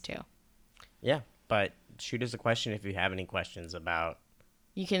want us to. Yeah, but shoot us a question if you have any questions about.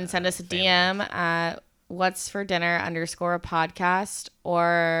 You can send us a DM at whatsfordinner_podcast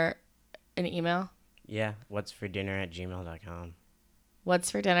or an email. Yeah, whatsfordinner@gmail.com.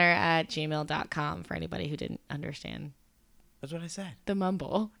 Whatsfordinner@gmail.com for anybody who didn't understand. That's what I said. The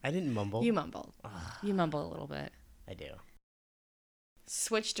mumble. I didn't mumble. You mumble. You mumble a little bit. I do.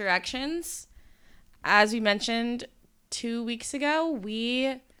 Switch directions. As we mentioned 2 weeks ago,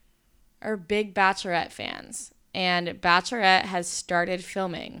 we are big Bachelorette fans. And Bachelorette has started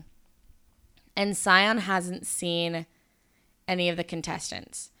filming. And Scion hasn't seen any of the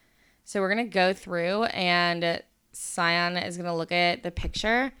contestants. So we're going to go through and Scion is going to look at the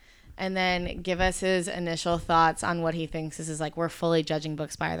picture and then give us his initial thoughts on what he thinks this is like. We're fully judging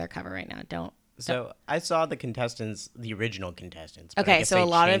books by their cover right now. So I saw the contestants, the original contestants. But okay, so a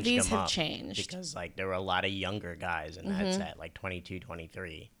lot of these have changed. Because like there were a lot of younger guys in that set, like 22,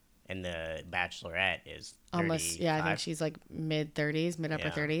 23. And the Bachelorette is 35. Almost, yeah, I think she's like mid-30s, mid-upper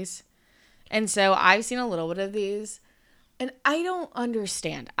 30s. And so I've seen a little bit of these. And I don't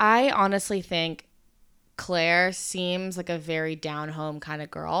understand. I honestly think Claire seems like a very down-home kind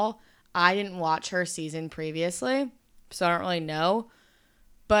of girl. I didn't watch her season previously, so I don't really know.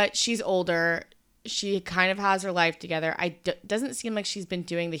 But she's older. She kind of has her life together. Doesn't seem like she's been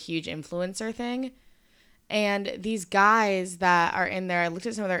doing the huge influencer thing. And these guys that are in there, I looked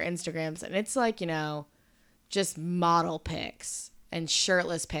at some of their Instagrams, and it's like, just model pics and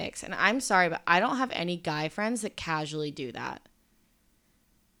shirtless pics. And I'm sorry, but I don't have any guy friends that casually do that.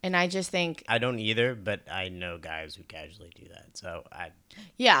 And I just think... I don't either, but I know guys who casually do that. So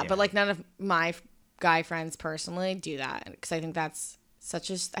Yeah, but like none of my guy friends personally do that. Because I think that's I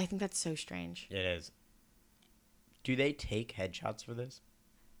think that's so strange. It is. Do they take headshots for this?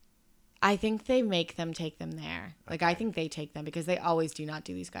 I think they make them take them there. Like, I think they take them because they always do not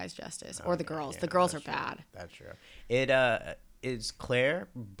do these guys justice. Or the girls. The girls are bad. That's true. Is Claire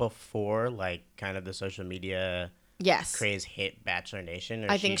before, like, kind of the social media craze hit Bachelor Nation?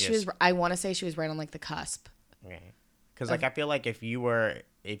 Or I think she was, I want to say she was right on, like, the cusp. Okay. Because, like, I feel like if you were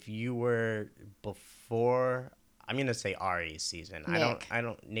before, I'm going to say Ari's season. Nick.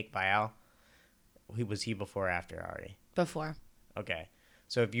 Nick Viall, was he before or after Ari? Before. Okay.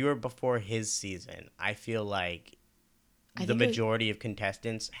 So if you were before his season, I feel like the majority of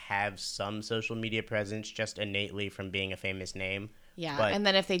contestants have some social media presence just innately from being a famous name. Yeah, and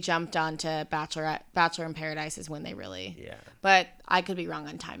then if they jumped onto Bachelor in Paradise is when they really... Yeah. But I could be wrong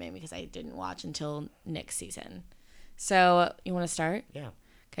on timing because I didn't watch until Nick's season. So you want to start? Yeah.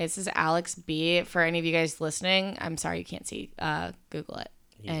 Okay, this is Alex B. For any of you guys listening, I'm sorry you can't see. Google it.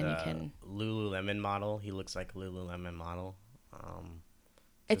 He's you can Lululemon model. He looks like a Lululemon model.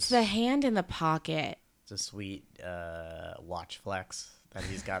 It's the hand in the pocket. It's a sweet watch flex that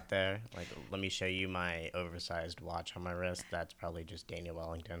he's got there. Like, let me show you my oversized watch on my wrist. That's probably just Daniel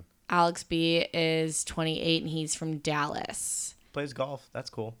Wellington. Alex B is 28 and he's from Dallas. Plays golf. That's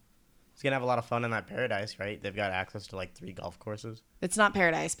cool. He's going to have a lot of fun in that Paradise, right? They've got access to like 3 golf courses. It's not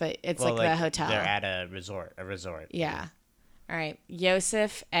Paradise, but it's like the hotel. They're at a resort. Yeah. All right.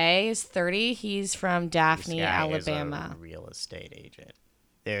 Yosef A is 30. He's from Daphne, Alabama. Is a real estate agent.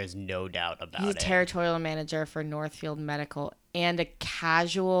 There is no doubt about He's a it. territorial manager for Northfield Medical and a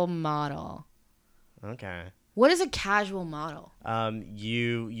casual model. Okay. What is a casual model?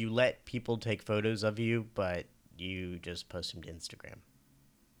 You let people take photos of you, but you just post them to Instagram.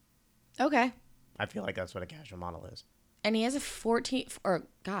 Okay. I feel like that's what a casual model is. And he has a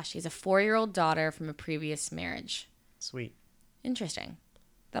 4-year-old daughter from a previous marriage. Sweet. Interesting.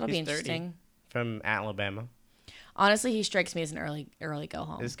 That'll He's be interesting. 30, from Alabama. Honestly, he strikes me as an early go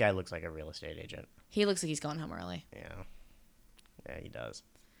home. This guy looks like a real estate agent. He looks like he's going home early. Yeah. Yeah, he does.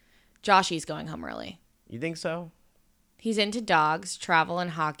 Joshy's going home early. You think so? He's into dogs, travel,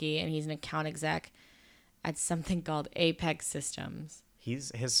 and hockey, and he's an account exec at something called Apex Systems.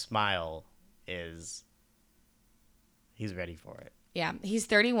 His smile is... He's ready for it. Yeah, he's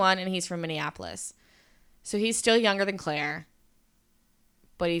 31 and he's from Minneapolis. So he's still younger than Claire,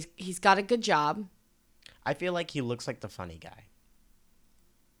 but he's got a good job. I feel like he looks like the funny guy.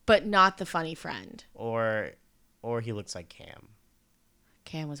 But not the funny friend. Or he looks like Cam.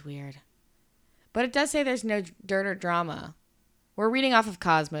 Cam was weird. But it does say there's no dirt or drama. We're reading off of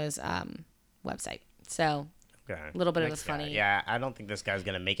Cosmo's website. So Okay. a little bit Next of a funny... guy. Yeah, I don't think this guy's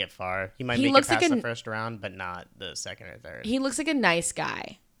going to make it far. He might He make it looks past like the first round, but not the second or third. He looks like a nice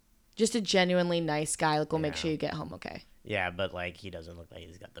guy. Just a genuinely nice guy. Like, we'll make Yeah. sure you get home okay. Yeah, but like he doesn't look like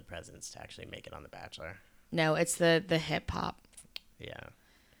he's got the presence to actually make it on The Bachelor. No, it's the hip-hop. Yeah.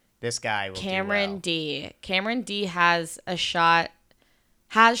 This guy will Cameron do well. D. Cameron D has shot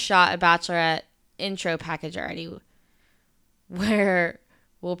a Bachelorette intro package already where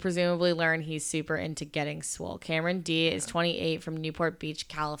we'll presumably learn he's super into getting swole. Cameron D is 28 from Newport Beach,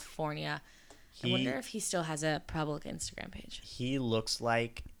 California. I wonder if he still has a public Instagram page. He looks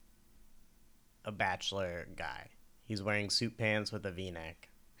like a Bachelor guy. He's wearing suit pants with a V-neck.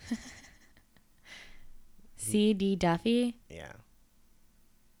 C.D. Duffy? Yeah.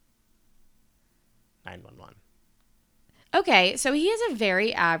 911. Okay, so he has a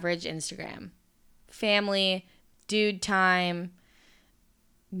very average Instagram. Family, dude time,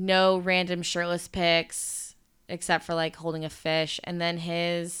 no random shirtless pics, except for like holding a fish. And then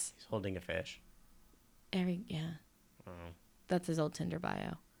He's holding a fish. Oh. That's his old Tinder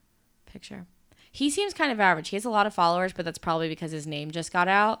bio picture. He seems kind of average. He has a lot of followers, but that's probably because his name just got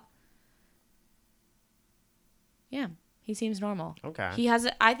out. Yeah, he seems normal. Okay.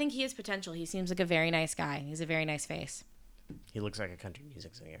 I think he has potential. He seems like a very nice guy. He has a very nice face. He looks like a country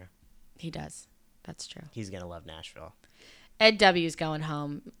music singer. He does. That's true. He's going to love Nashville. Ed W's going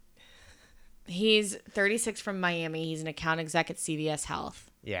home. He's 36 from Miami. He's an account exec at CVS Health.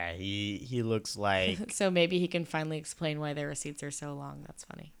 Yeah, he looks like... So maybe he can finally explain why their receipts are so long. That's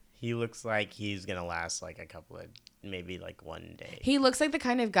funny. He looks like he's going to last like a couple of... Maybe like one day. He looks like the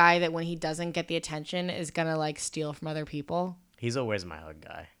kind of guy that when he doesn't get the attention is going to like steal from other people. He's a where's my hug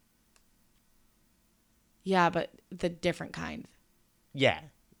guy. Yeah, but the different kind. Yeah.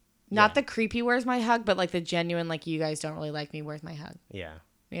 Not the creepy where's my hug, but like the genuine like you guys don't really like me, where's my hug? Yeah.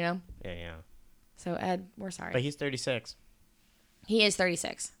 You know? Yeah. So Ed, we're sorry. But he's 36. He is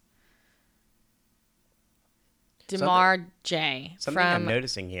 36. DeMar J. Something I'm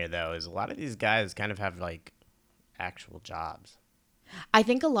noticing here, though, is a lot of these guys kind of have, like, actual jobs. I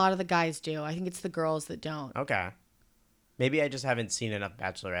think a lot of the guys do. I think it's the girls that don't. Okay. Maybe I just haven't seen enough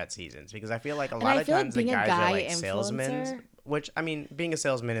Bachelorette seasons, because I feel like a lot of times like the guys are, like, influencer- salesmen. Which, I mean, being a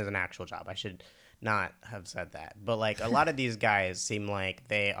salesman is an actual job. I should not have said that. But, like, a lot of these guys seem like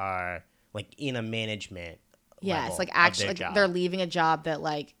they are, like, in a management Yes, level like of actually their like job. they're leaving a job that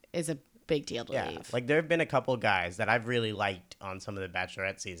like is a big deal to leave. Like there have been a couple guys that I've really liked on some of the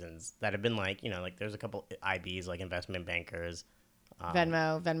Bachelorette seasons that have been like, you know, like there's a couple IBs, like investment bankers.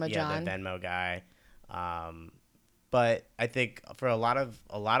 Venmo John. The Venmo guy. But I think for a lot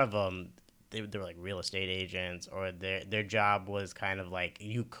of them, they were like real estate agents, or their job was kind of like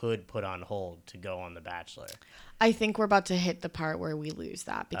you could put on hold to go on The Bachelor. I think we're about to hit the part where we lose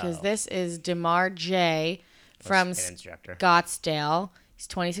that because this is DeMar J. from Scottsdale. He's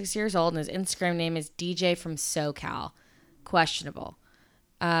 26 years old, and his Instagram name is DJ from SoCal. Questionable.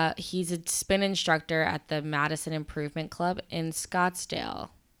 He's a spin instructor at the Madison Improvement Club in Scottsdale.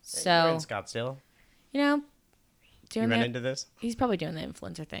 So You're in Scottsdale? You know, you run into this? He's probably doing the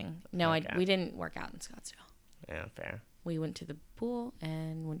influencer thing. No, okay. We didn't work out in Scottsdale. Yeah, fair. We went to the pool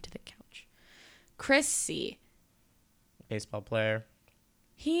and went to the couch. Chris C. Baseball player.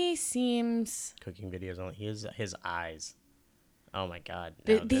 He seems... Cooking videos on his eyes. Oh my God.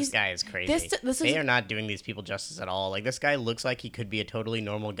 No, this guy is crazy. They are not doing these people justice at all. Like, this guy looks like he could be a totally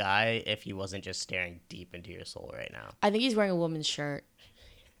normal guy if he wasn't just staring deep into your soul right now. I think he's wearing a woman's shirt.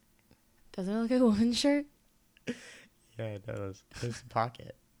 Doesn't it look like a woman's shirt? Yeah, it does. There's a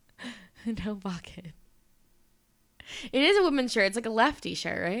pocket. No pocket. It is a women's shirt. It's like a lefty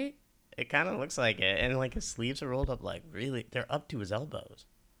shirt, right? It kind of looks like it, and like his sleeves are rolled up like really. They're up to his elbows.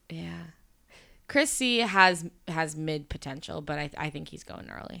 Yeah. Chris C has mid potential, but I think he's going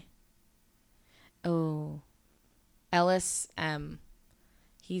early. Oh, Ellis M.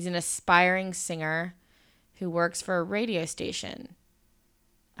 He's an aspiring singer who works for a radio station.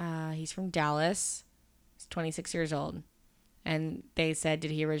 He's from Dallas. He's 26 years old. And they said,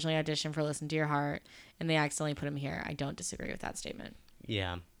 did he originally audition for Listen to Your Heart? And they accidentally put him here. I don't disagree with that statement.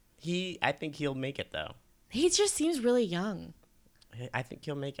 Yeah. I think he'll make it, though. He just seems really young. I think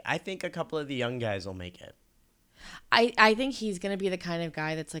he'll make it. I think a couple of the young guys will make it. I think he's going to be the kind of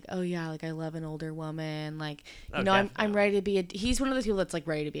guy that's like, oh, yeah, like, I love an older woman. Like, I'm ready to be he's one of those people that's, like,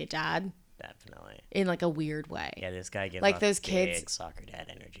 ready to be a dad. Definitely. In, like, a weird way. Yeah, this guy gives like off those big kids, soccer dad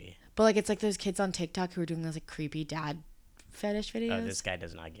energy. But, like, it's like those kids on TikTok who are doing those, like, creepy dad fetish videos. Oh, this guy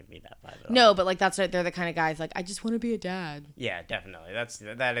does not give me that vibe at all. No, but, like, that's right. They're the kind of guys, like, I just want to be a dad. Yeah, definitely.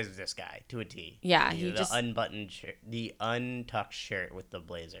 That is this guy to a T. Yeah, the unbuttoned shirt, the untucked shirt with the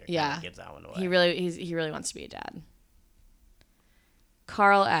blazer. Yeah, gives that one away. He really wants to be a dad.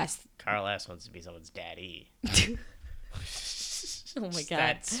 Carl S. Carl S. wants to be someone's daddy. Oh my god.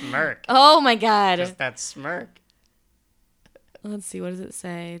 That smirk. Oh my god. Just that smirk. Let's see, what does it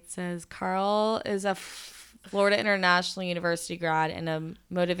say? It says Carl is a Florida International University grad and a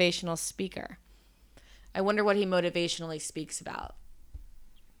motivational speaker. I wonder what he motivationally speaks about.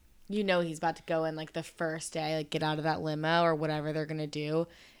 You know he's about to go in like the first day, like get out of that limo or whatever they're gonna do,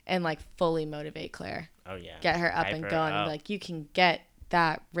 and like fully motivate Claire. Oh yeah. Get her up and going. And be like, you can get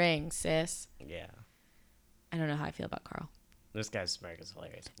that ring, sis. Yeah. I don't know how I feel about Carl. This guy's smirk is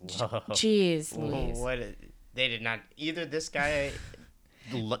hilarious. Whoa. Jeez, Louise. They did not. Either this guy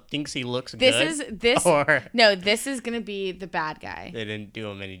thinks he looks this good. Or this is gonna be the bad guy. They didn't do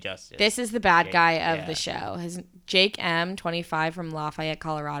him any justice. This is the bad guy of the show. Jake M, 25 from Lafayette,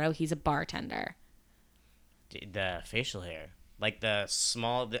 Colorado. He's a bartender. The facial hair. Like the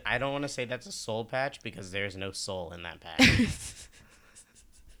small. I don't want to say that's a soul patch because there's no soul in that patch.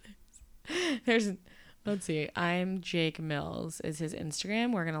 Let's see. I'm Jake Mills is his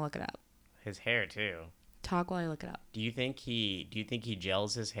Instagram. We're gonna look it up. His hair too. Talk while I look it up. Do you think he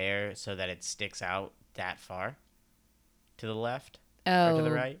gels his hair so that it sticks out that far? To the left? Oh, or to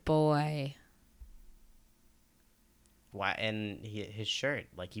the right? Boy. Why? And his shirt,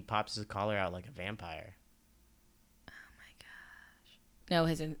 like he pops his collar out like a vampire. Oh my gosh. No,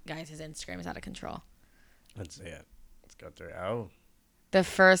 his Instagram is out of control. Let's see it. Let's go through it. Oh. The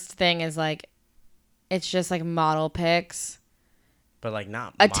first thing is like, it's just like model pics. But like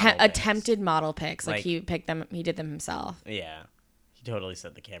not attempted model pics. Like he picked them. He did them himself. Yeah. He totally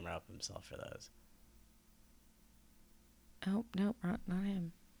set the camera up himself for those. Oh, no, not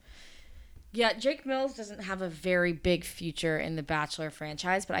him. Yeah, Jake Mills doesn't have a very big future in the Bachelor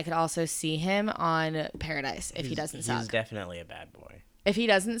franchise, but I could also see him on Paradise if he doesn't suck. He's definitely a bad boy. If he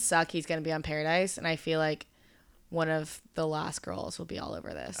doesn't suck, he's going to be on Paradise, and I feel like one of the last girls will be all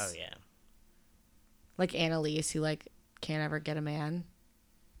over this. Oh, yeah. Like Annalise, who, like, can't ever get a man.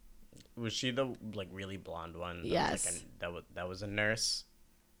 Was she the, like, really blonde one? Yes. That was a nurse?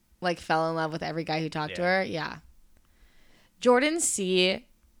 Like, fell in love with every guy who talked to her? Yeah. Jordan C.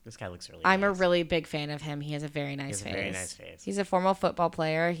 This guy looks really I'm nice. a really big fan of him. He has a very nice face. Very nice face. He's a former football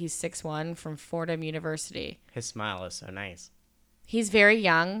player. He's 6'1" from Fordham University. His smile is so nice. He's very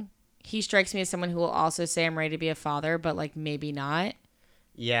young. He strikes me as someone who will also say I'm ready to be a father, but like maybe not.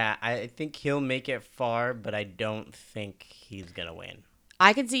 Yeah, I think he'll make it far, but I don't think he's going to win.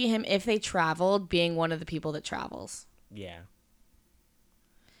 I could see him, if they traveled, being one of the people that travels. Yeah.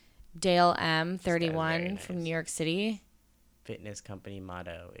 Dale M, 31 from New York City. Fitness company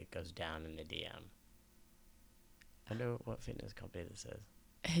motto, it goes down in the DM. I wonder what fitness company this is.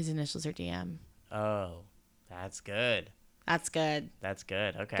 His initials are DM. Oh, that's good. That's good. That's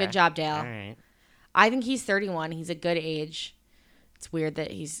good. Okay. Good job, Dale. All right. I think he's 31. He's a good age. It's weird that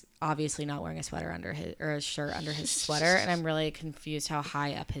he's obviously not wearing a sweater under his, or a shirt under his sweater, and I'm really confused how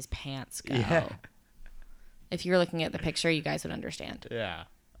high up his pants go. Yeah. If you're looking at the picture, you guys would understand. Yeah.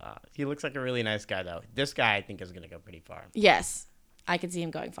 He looks like a really nice guy, though. This guy, I think, is going to go pretty far. Yes. I could see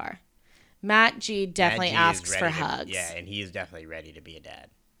him going far. Matt G definitely asks for hugs. Yeah, and he is definitely ready to be a dad.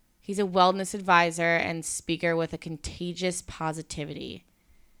 He's a wellness advisor and speaker with a contagious positivity.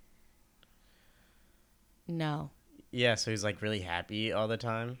 No. Yeah, so he's, like, really happy all the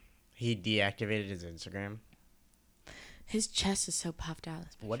time. He deactivated his Instagram. His chest is so puffed out.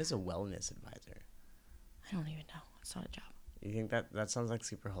 What is a wellness advisor? I don't even know. It's not a job. You think that sounds like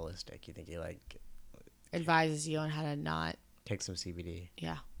super holistic? You think he like advises you on how to not. Take some CBD.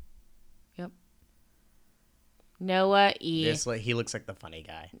 Yeah. Yep. Noah E. He looks like the funny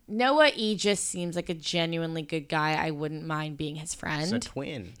guy. Noah E just seems like a genuinely good guy. I wouldn't mind being his friend. He's a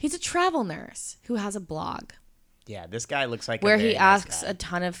twin. He's a travel nurse who has a blog. Yeah, this guy looks like where a very he nice asks guy. a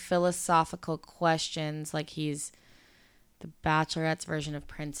ton of philosophical questions, like he's the Bachelorette's version of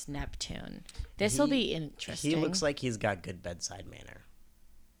Prince Neptune. This will be interesting. He looks like he's got good bedside manner.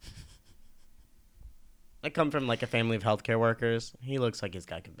 I come from like a family of healthcare workers. He looks like he's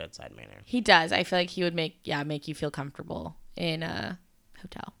got good bedside manner. He does. I feel like he would make you feel comfortable in a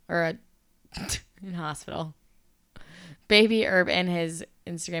hotel or in a hospital. Baby Herb, and his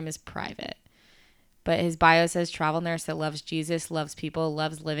Instagram is private. But his bio says travel nurse that loves Jesus, loves people,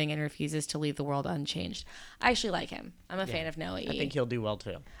 loves living, and refuses to leave the world unchanged. I actually like him. I'm a fan of Noah E. I think he'll do well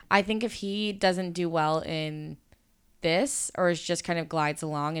too. I think if he doesn't do well in this or is just kind of glides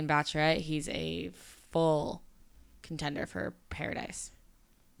along in Bachelorette, he's a full contender for Paradise.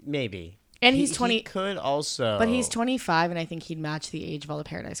 Maybe. And he's 20. He could also. But he's 25, and I think he'd match the age of all the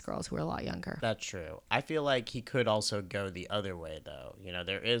Paradise girls who are a lot younger. That's true. I feel like he could also go the other way, though. You know,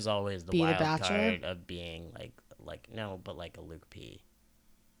 there is always the Be the wild Bachelor? card of being like a Luke P.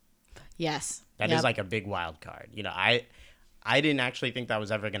 Yes. That is like a big wild card. You know, I didn't actually think that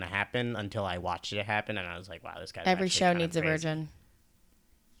was ever going to happen until I watched it happen, and I was like, wow, this guy's Every actually show kind of needs a crazy. virgin.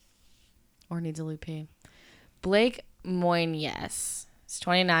 Or needs a Luke P. Blake Moynies. He's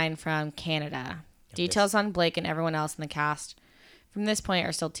 29 from Canada. Details on Blake and everyone else in the cast from this point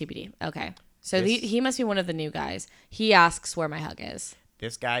are still TBD. Okay. So he must be one of the new guys. He asks where my hug is.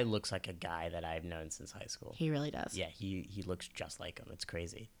 This guy looks like a guy that I've known since high school. He really does. Yeah, he looks just like him. It's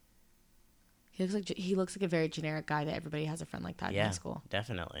crazy. He looks like a very generic guy that everybody has a friend like that in high school.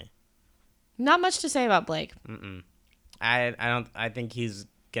 Definitely. Not much to say about Blake. I think he's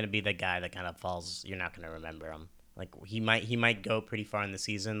gonna be the guy that kind of falls. You're not gonna remember him. Like he might go pretty far in the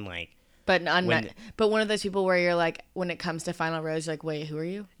season. Like, but but one of those people where you're like, when it comes to Final Rose, you're like, wait, who are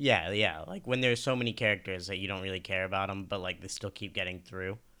you? yeah. Like when there's so many characters that you don't really care about them, but like they still keep getting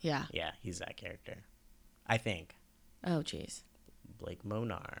through. Yeah. Yeah, he's that character. I think. Oh, jeez. Blake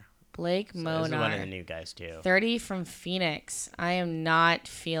Monar. Blake So Monar. this is one of the new guys too. 30 from Phoenix. I am not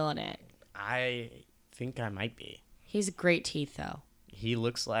feeling it. I think I might be. He's great teeth though. He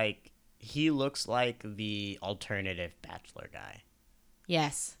looks like the alternative Bachelor guy.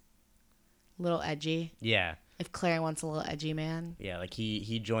 Yes. Little edgy. Yeah. If Claire wants a little edgy man. Yeah, like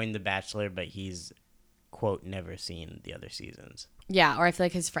he joined The Bachelor, but he's, quote, never seen the other seasons. Yeah, or I feel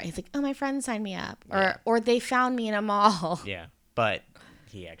like he's like, oh, my friend signed me up. Yeah. Or they found me in a mall. Yeah, but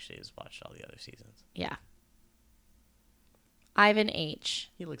he actually has watched all the other seasons. Yeah. Ivan H.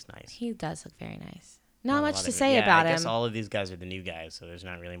 He looks nice. He does look very nice. Not much to say about him. I guess all of these guys are the new guys, so there's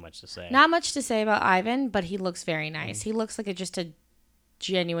not really much to say. Not much to say about Ivan, but he looks very nice. He looks like just a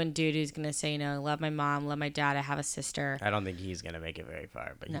genuine dude who's going to say, love my mom, love my dad, I have a sister. I don't think he's going to make it very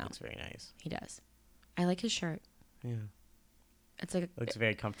far, but he looks very nice. He does. I like his shirt. Yeah. It's like looks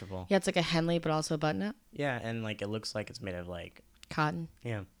very comfortable. Yeah, it's like a Henley, but also a button-up. Yeah, and like it looks like it's made of like... cotton.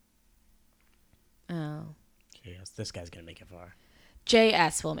 Yeah. Oh. Yes, this guy's going to make it far.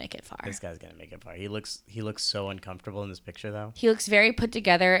 JS will make it far. This guy's gonna make it far. He looks so uncomfortable in this picture, though. He looks very put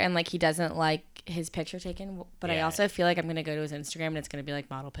together, and like he doesn't like his picture taken. But I also feel like I'm gonna go to his Instagram, and it's gonna be like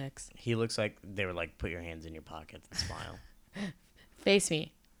model pics. He looks like they were like, put your hands in your pockets and smile. Face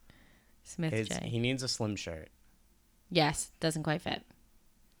me, Smith J. He needs a slim shirt. Yes, doesn't quite fit.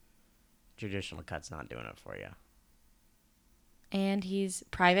 Traditional cut's not doing it for you. And he's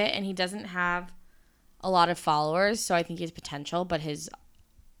private, and he doesn't have a lot of followers, so I think he has potential, but his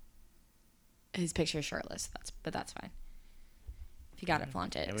picture is shirtless. That's fine. If you got it,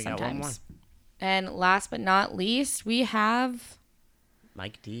 flaunt it. And we sometimes. got one more. And last but not least, we have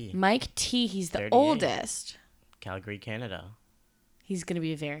Mike D. Mike T. He's the 38. oldest. Calgary, Canada. He's gonna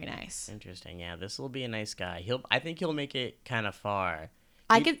be very nice. Interesting. Yeah, this will be a nice guy. I think he'll make it kind of far.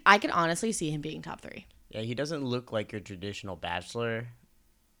 I could honestly see him being top 3. Yeah, he doesn't look like your traditional bachelor.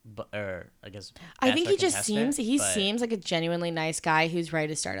 I guess I think he just seems seems like a genuinely nice guy who's ready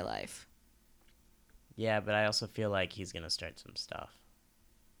to start a life. Yeah, but I also feel like he's gonna start some stuff.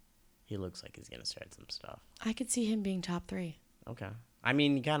 He looks like he's gonna start some stuff. I could see him being top 3. Okay. I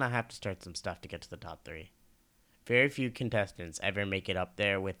mean, you kind of have to start some stuff to get to the top 3. Very few contestants ever make it up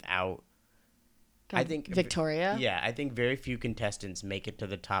there without. I think Victoria. Yeah, I think very few contestants make it to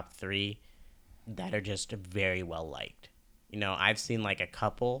the top 3 that are just very well liked. You know, I've seen like a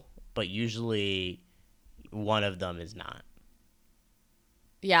couple, but usually one of them is not.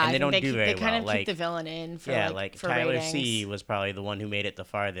 Yeah, and I they think don't do they very kind well. of keep Like, the villain in for yeah, like for Tyler ratings. C was probably the one who made it the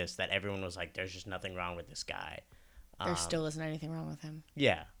farthest. That everyone was like, "There's just nothing wrong with this guy." There still isn't anything wrong with him.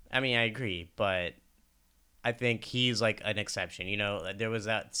 Yeah, I mean, I agree, but I think he's like an exception. There was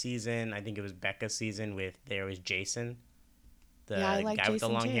that season. I think it was Becca's season with there was Jason, Yeah, I the like guy with the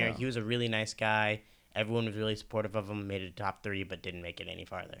Jason long hair. too. He was a really nice guy. Everyone was really supportive of him. Made it to top 3, but didn't make it any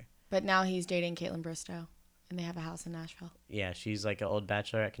farther. But now he's dating Caitlin Bristow, and they have a house in Nashville. Yeah, she's like an old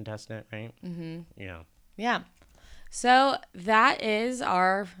Bachelorette contestant, right? Mm-hmm. Yeah. Yeah. So that is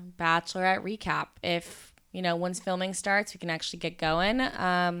our Bachelorette recap. If, once filming starts, we can actually get going.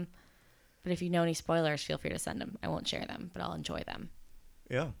 But if you know any spoilers, feel free to send them. I won't share them, but I'll enjoy them.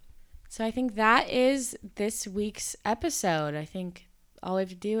 Yeah. So I think that is this week's episode. I think all we have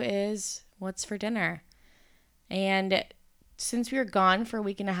to do is what's for dinner. And since we were gone for a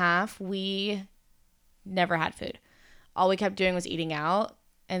week and a half, we never had food. All we kept doing was eating out.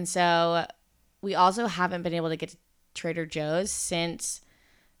 And so we also haven't been able to get to Trader Joe's since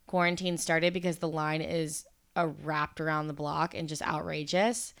quarantine started because the line is wrapped around the block and just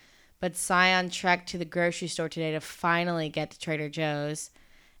outrageous. But Scion trekked to the grocery store today to finally get to Trader Joe's.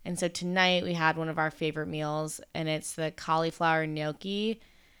 And so tonight we had one of our favorite meals, and it's the cauliflower gnocchi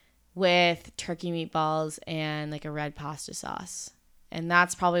with turkey meatballs and like a red pasta sauce. And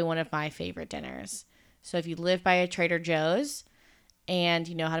that's probably one of my favorite dinners. So if you live by a Trader Joe's and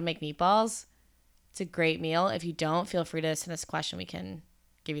you know how to make meatballs, it's a great meal. If you don't, feel free to send us a question. We can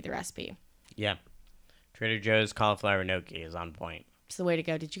give you the recipe. Yeah. Trader Joe's cauliflower gnocchi is on point. It's the way to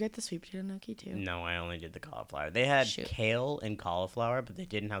go. Did you get the sweet potato gnocchi too? No, I only did the cauliflower. They had kale and cauliflower, but they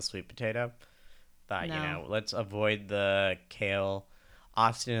didn't have sweet potato. But, let's avoid the kale.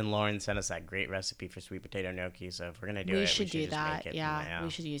 Austin and Lauren sent us that great recipe for sweet potato gnocchi. So if we're going to do we it, should we should do that. Make it Yeah, we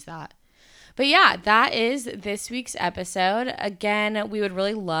should use that. But yeah, that is this week's episode. Again, we would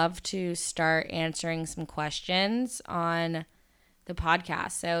really love to start answering some questions on the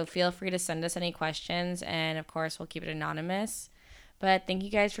podcast. So feel free to send us any questions. And of course, we'll keep it anonymous. But thank you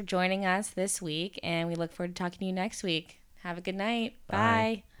guys for joining us this week. And we look forward to talking to you next week. Have a good night.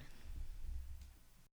 Bye.